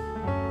ao fim.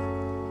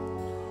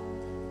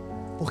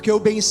 Porque eu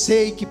bem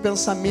sei que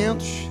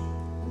pensamentos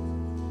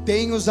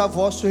tenho a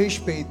vosso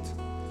respeito,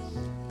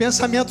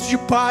 pensamentos de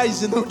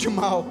paz e não de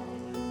mal.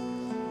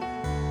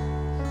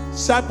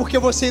 Sabe por que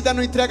você ainda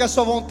não entrega a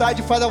sua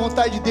vontade e faz a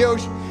vontade de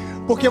Deus?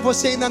 Porque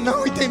você ainda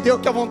não entendeu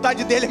que a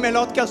vontade dele é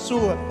melhor do que a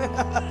sua.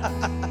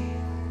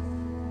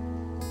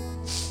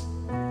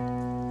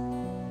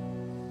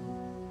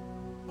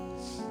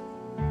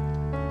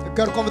 Eu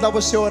quero convidar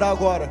você a orar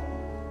agora.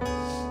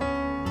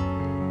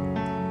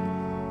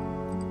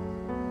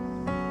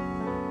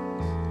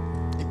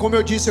 E como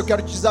eu disse, eu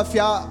quero te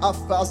desafiar a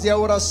fazer a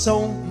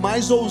oração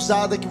mais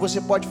ousada que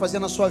você pode fazer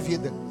na sua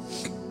vida.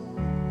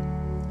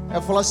 É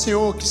falar: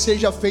 Senhor, que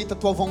seja feita a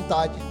tua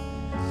vontade.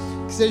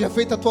 Que seja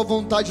feita a tua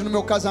vontade no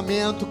meu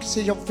casamento. Que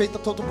seja feita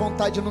a tua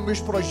vontade nos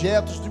meus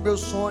projetos, nos meus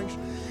sonhos.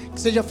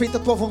 Que seja feita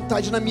a tua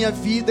vontade na minha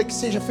vida. Que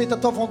seja feita a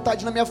tua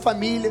vontade na minha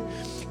família.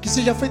 Que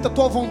seja feita a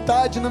tua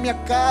vontade na minha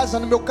casa,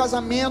 no meu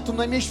casamento,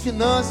 nas minhas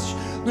finanças,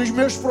 nos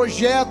meus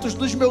projetos,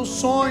 nos meus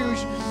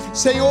sonhos.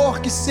 Senhor,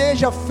 que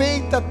seja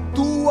feita a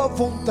tua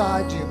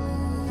vontade.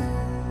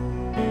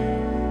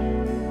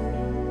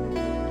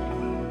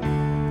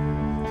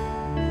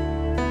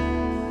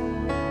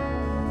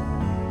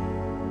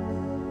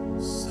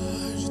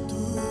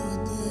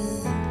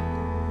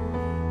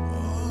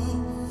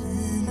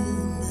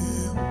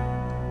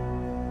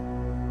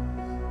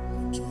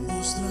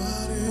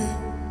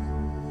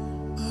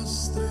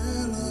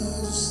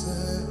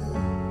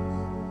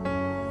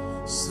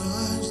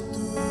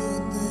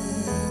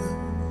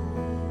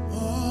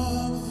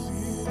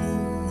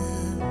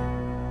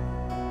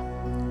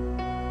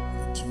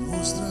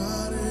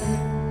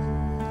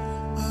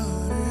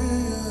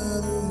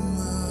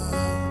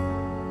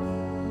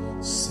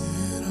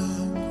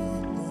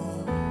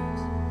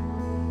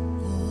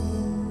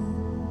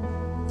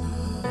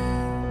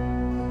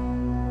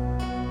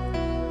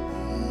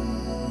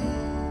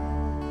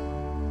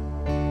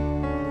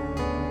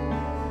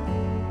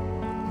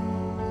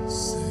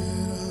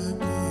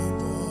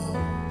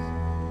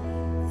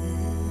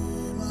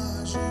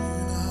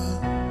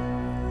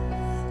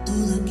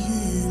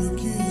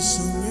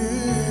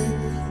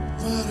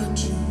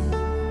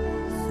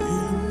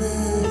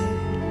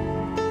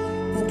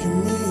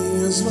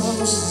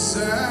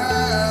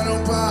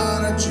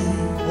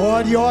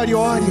 Ore,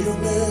 ore.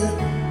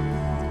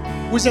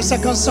 Use essa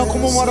canção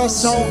como uma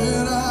oração.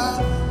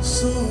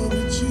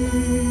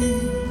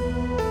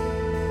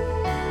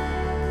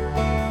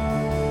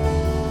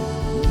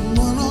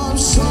 Uma nova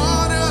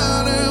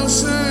história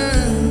Deus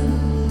tem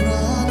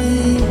pra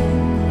mim.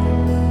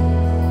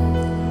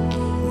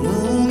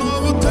 Um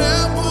novo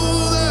tempo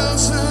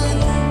Deus tem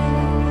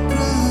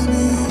pra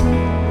mim.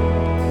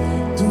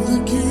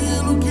 Tudo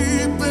aquilo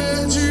que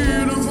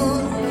perdido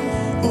foi,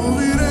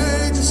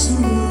 ouvirei de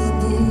sua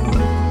boca.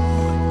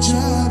 Te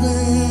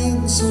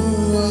abençoarei.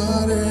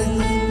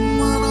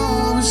 Uma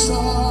nova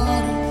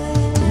história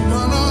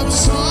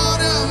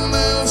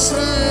Deus tem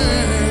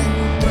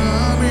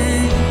pra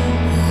mim.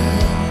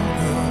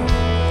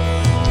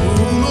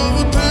 Um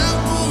novo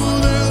tempo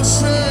Deus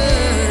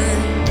tem.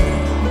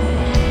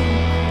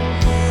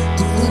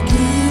 Tudo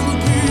aquilo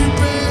que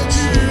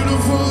perdido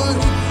foi,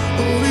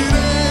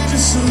 ouvirei de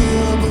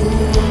sua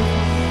boca.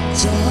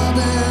 Te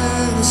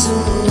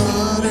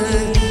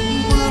abençoarei.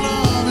 Uma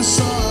nova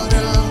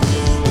história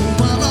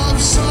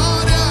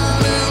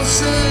Deus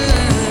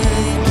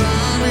tem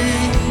pra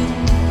mim.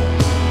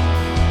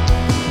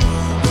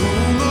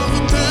 Um novo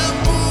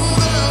tempo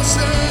Deus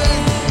tem.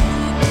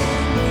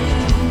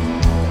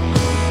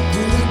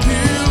 Tudo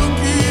aquilo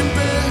que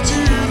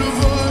perdido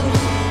foi,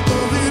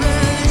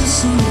 ouvirei de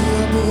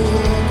sua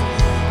boca.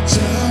 Te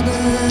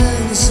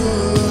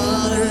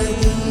abençoarei.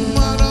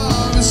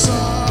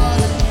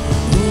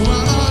 Uma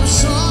nova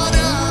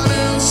história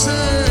Deus tem.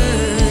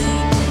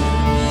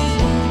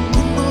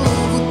 Um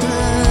novo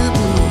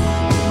tempo.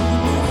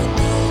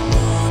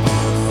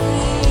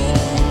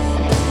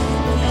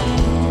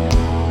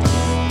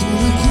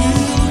 Tudo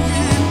aquilo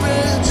que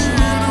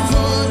perdido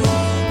foi,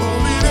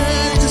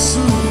 ouvirei de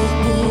sua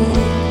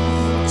boca.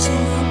 Te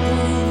abençoarei.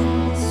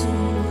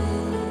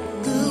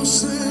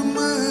 Deus é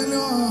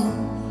melhor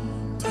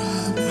pra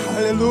mim.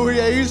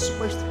 Aleluia, é isso,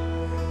 pastor.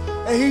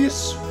 É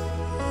isso.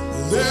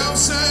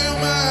 Deus é o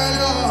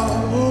melhor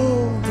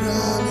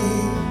pra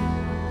mim.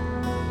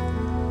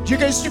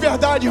 Diga isso de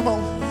verdade, irmão.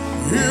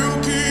 E o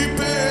que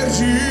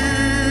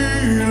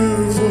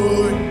perdido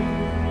foi,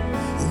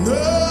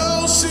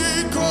 não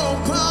se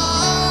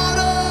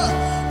compara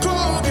com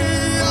o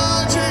que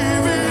há de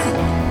vir.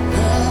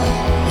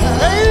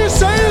 É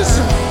isso, é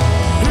isso.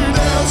 E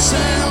Deus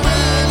é o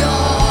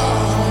melhor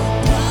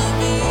pra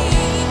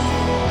mim.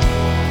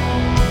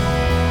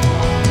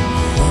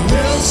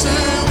 Deus é o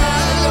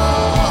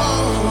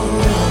melhor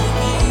pra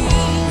mim.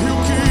 E o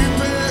que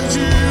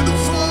perdido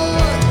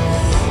foi,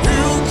 e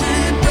o que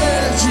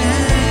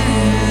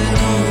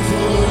perdido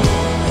foi,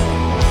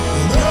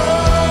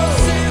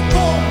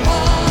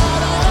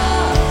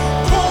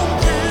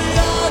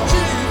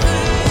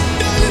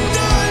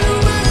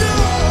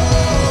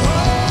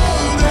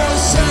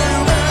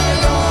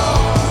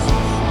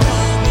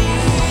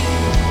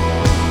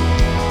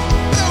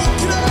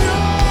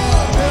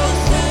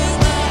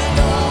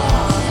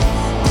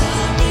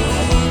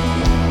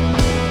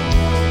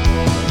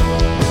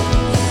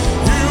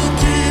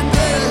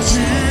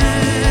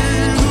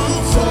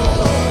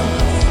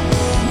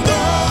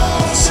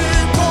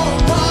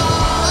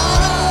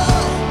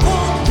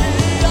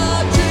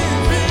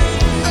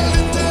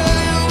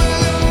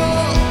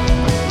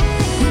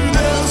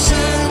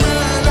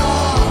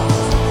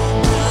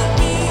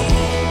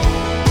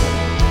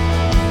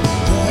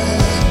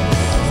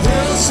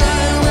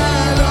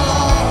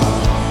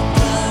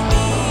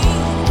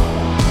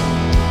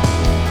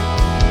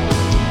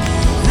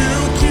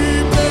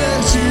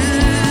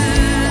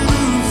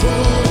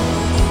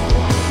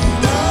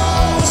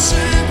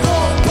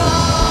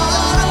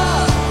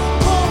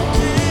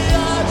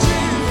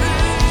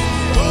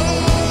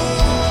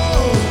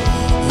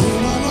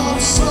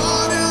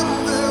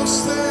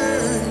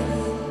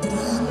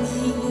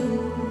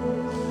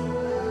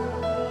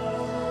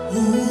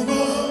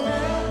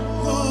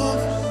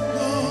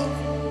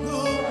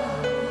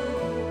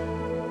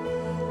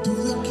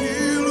 Tudo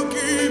aquilo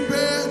que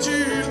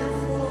perdi,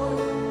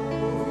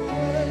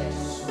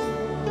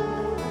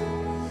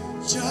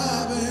 te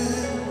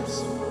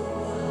abençoe.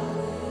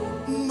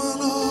 Uma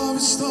nova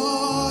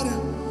história,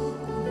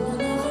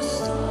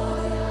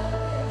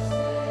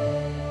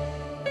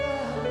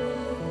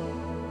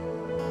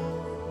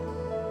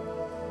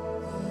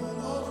 um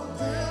novo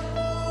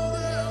tempo,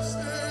 Deus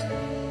tem.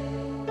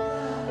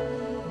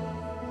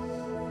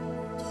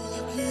 Tudo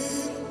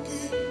aquilo que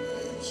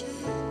perdi,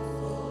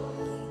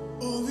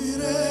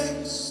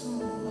 ouvirei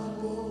sua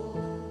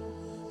boca,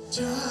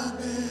 te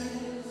abençoarei.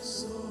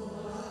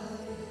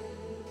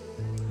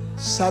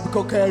 Sabe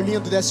o que é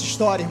lindo dessa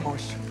história,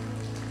 irmãos?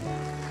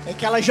 É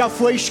que ela já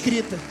foi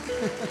escrita.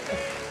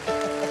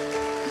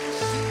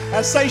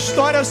 Essa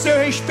história a seu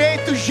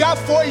respeito já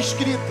foi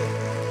escrita.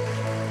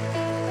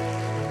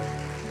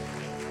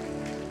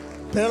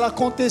 Para ela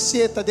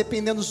acontecer, está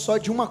dependendo só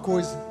de uma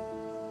coisa.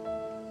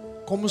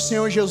 Como o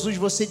Senhor Jesus,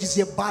 você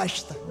dizer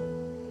basta.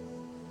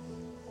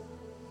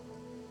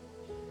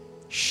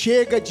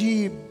 Chega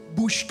de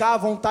buscar a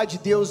vontade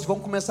de Deus e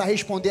vamos começar a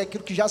responder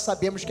aquilo que já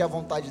sabemos que é a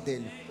vontade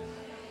dele.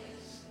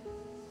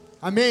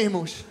 Amém,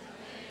 irmãos?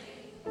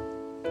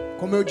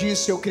 Como eu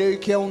disse, eu creio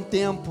que é um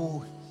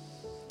tempo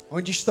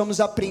onde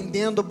estamos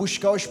aprendendo a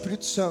buscar o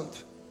Espírito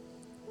Santo.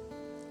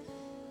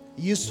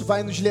 E isso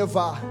vai nos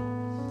levar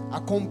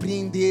a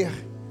compreender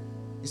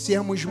e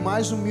sermos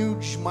mais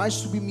humildes, mais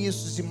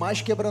submissos e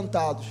mais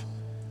quebrantados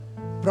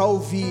para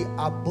ouvir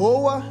a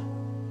boa,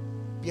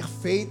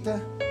 perfeita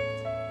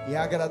e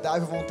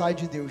agradável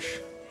vontade de Deus.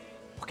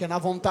 Porque na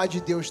vontade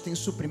de Deus tem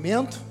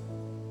suprimento,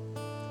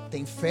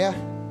 tem fé,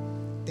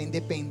 tem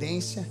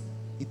dependência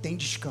e tem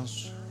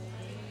descanso.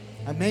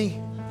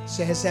 Amém?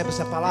 Você recebe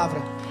essa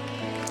palavra?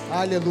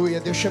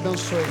 Aleluia, Deus te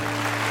abençoe.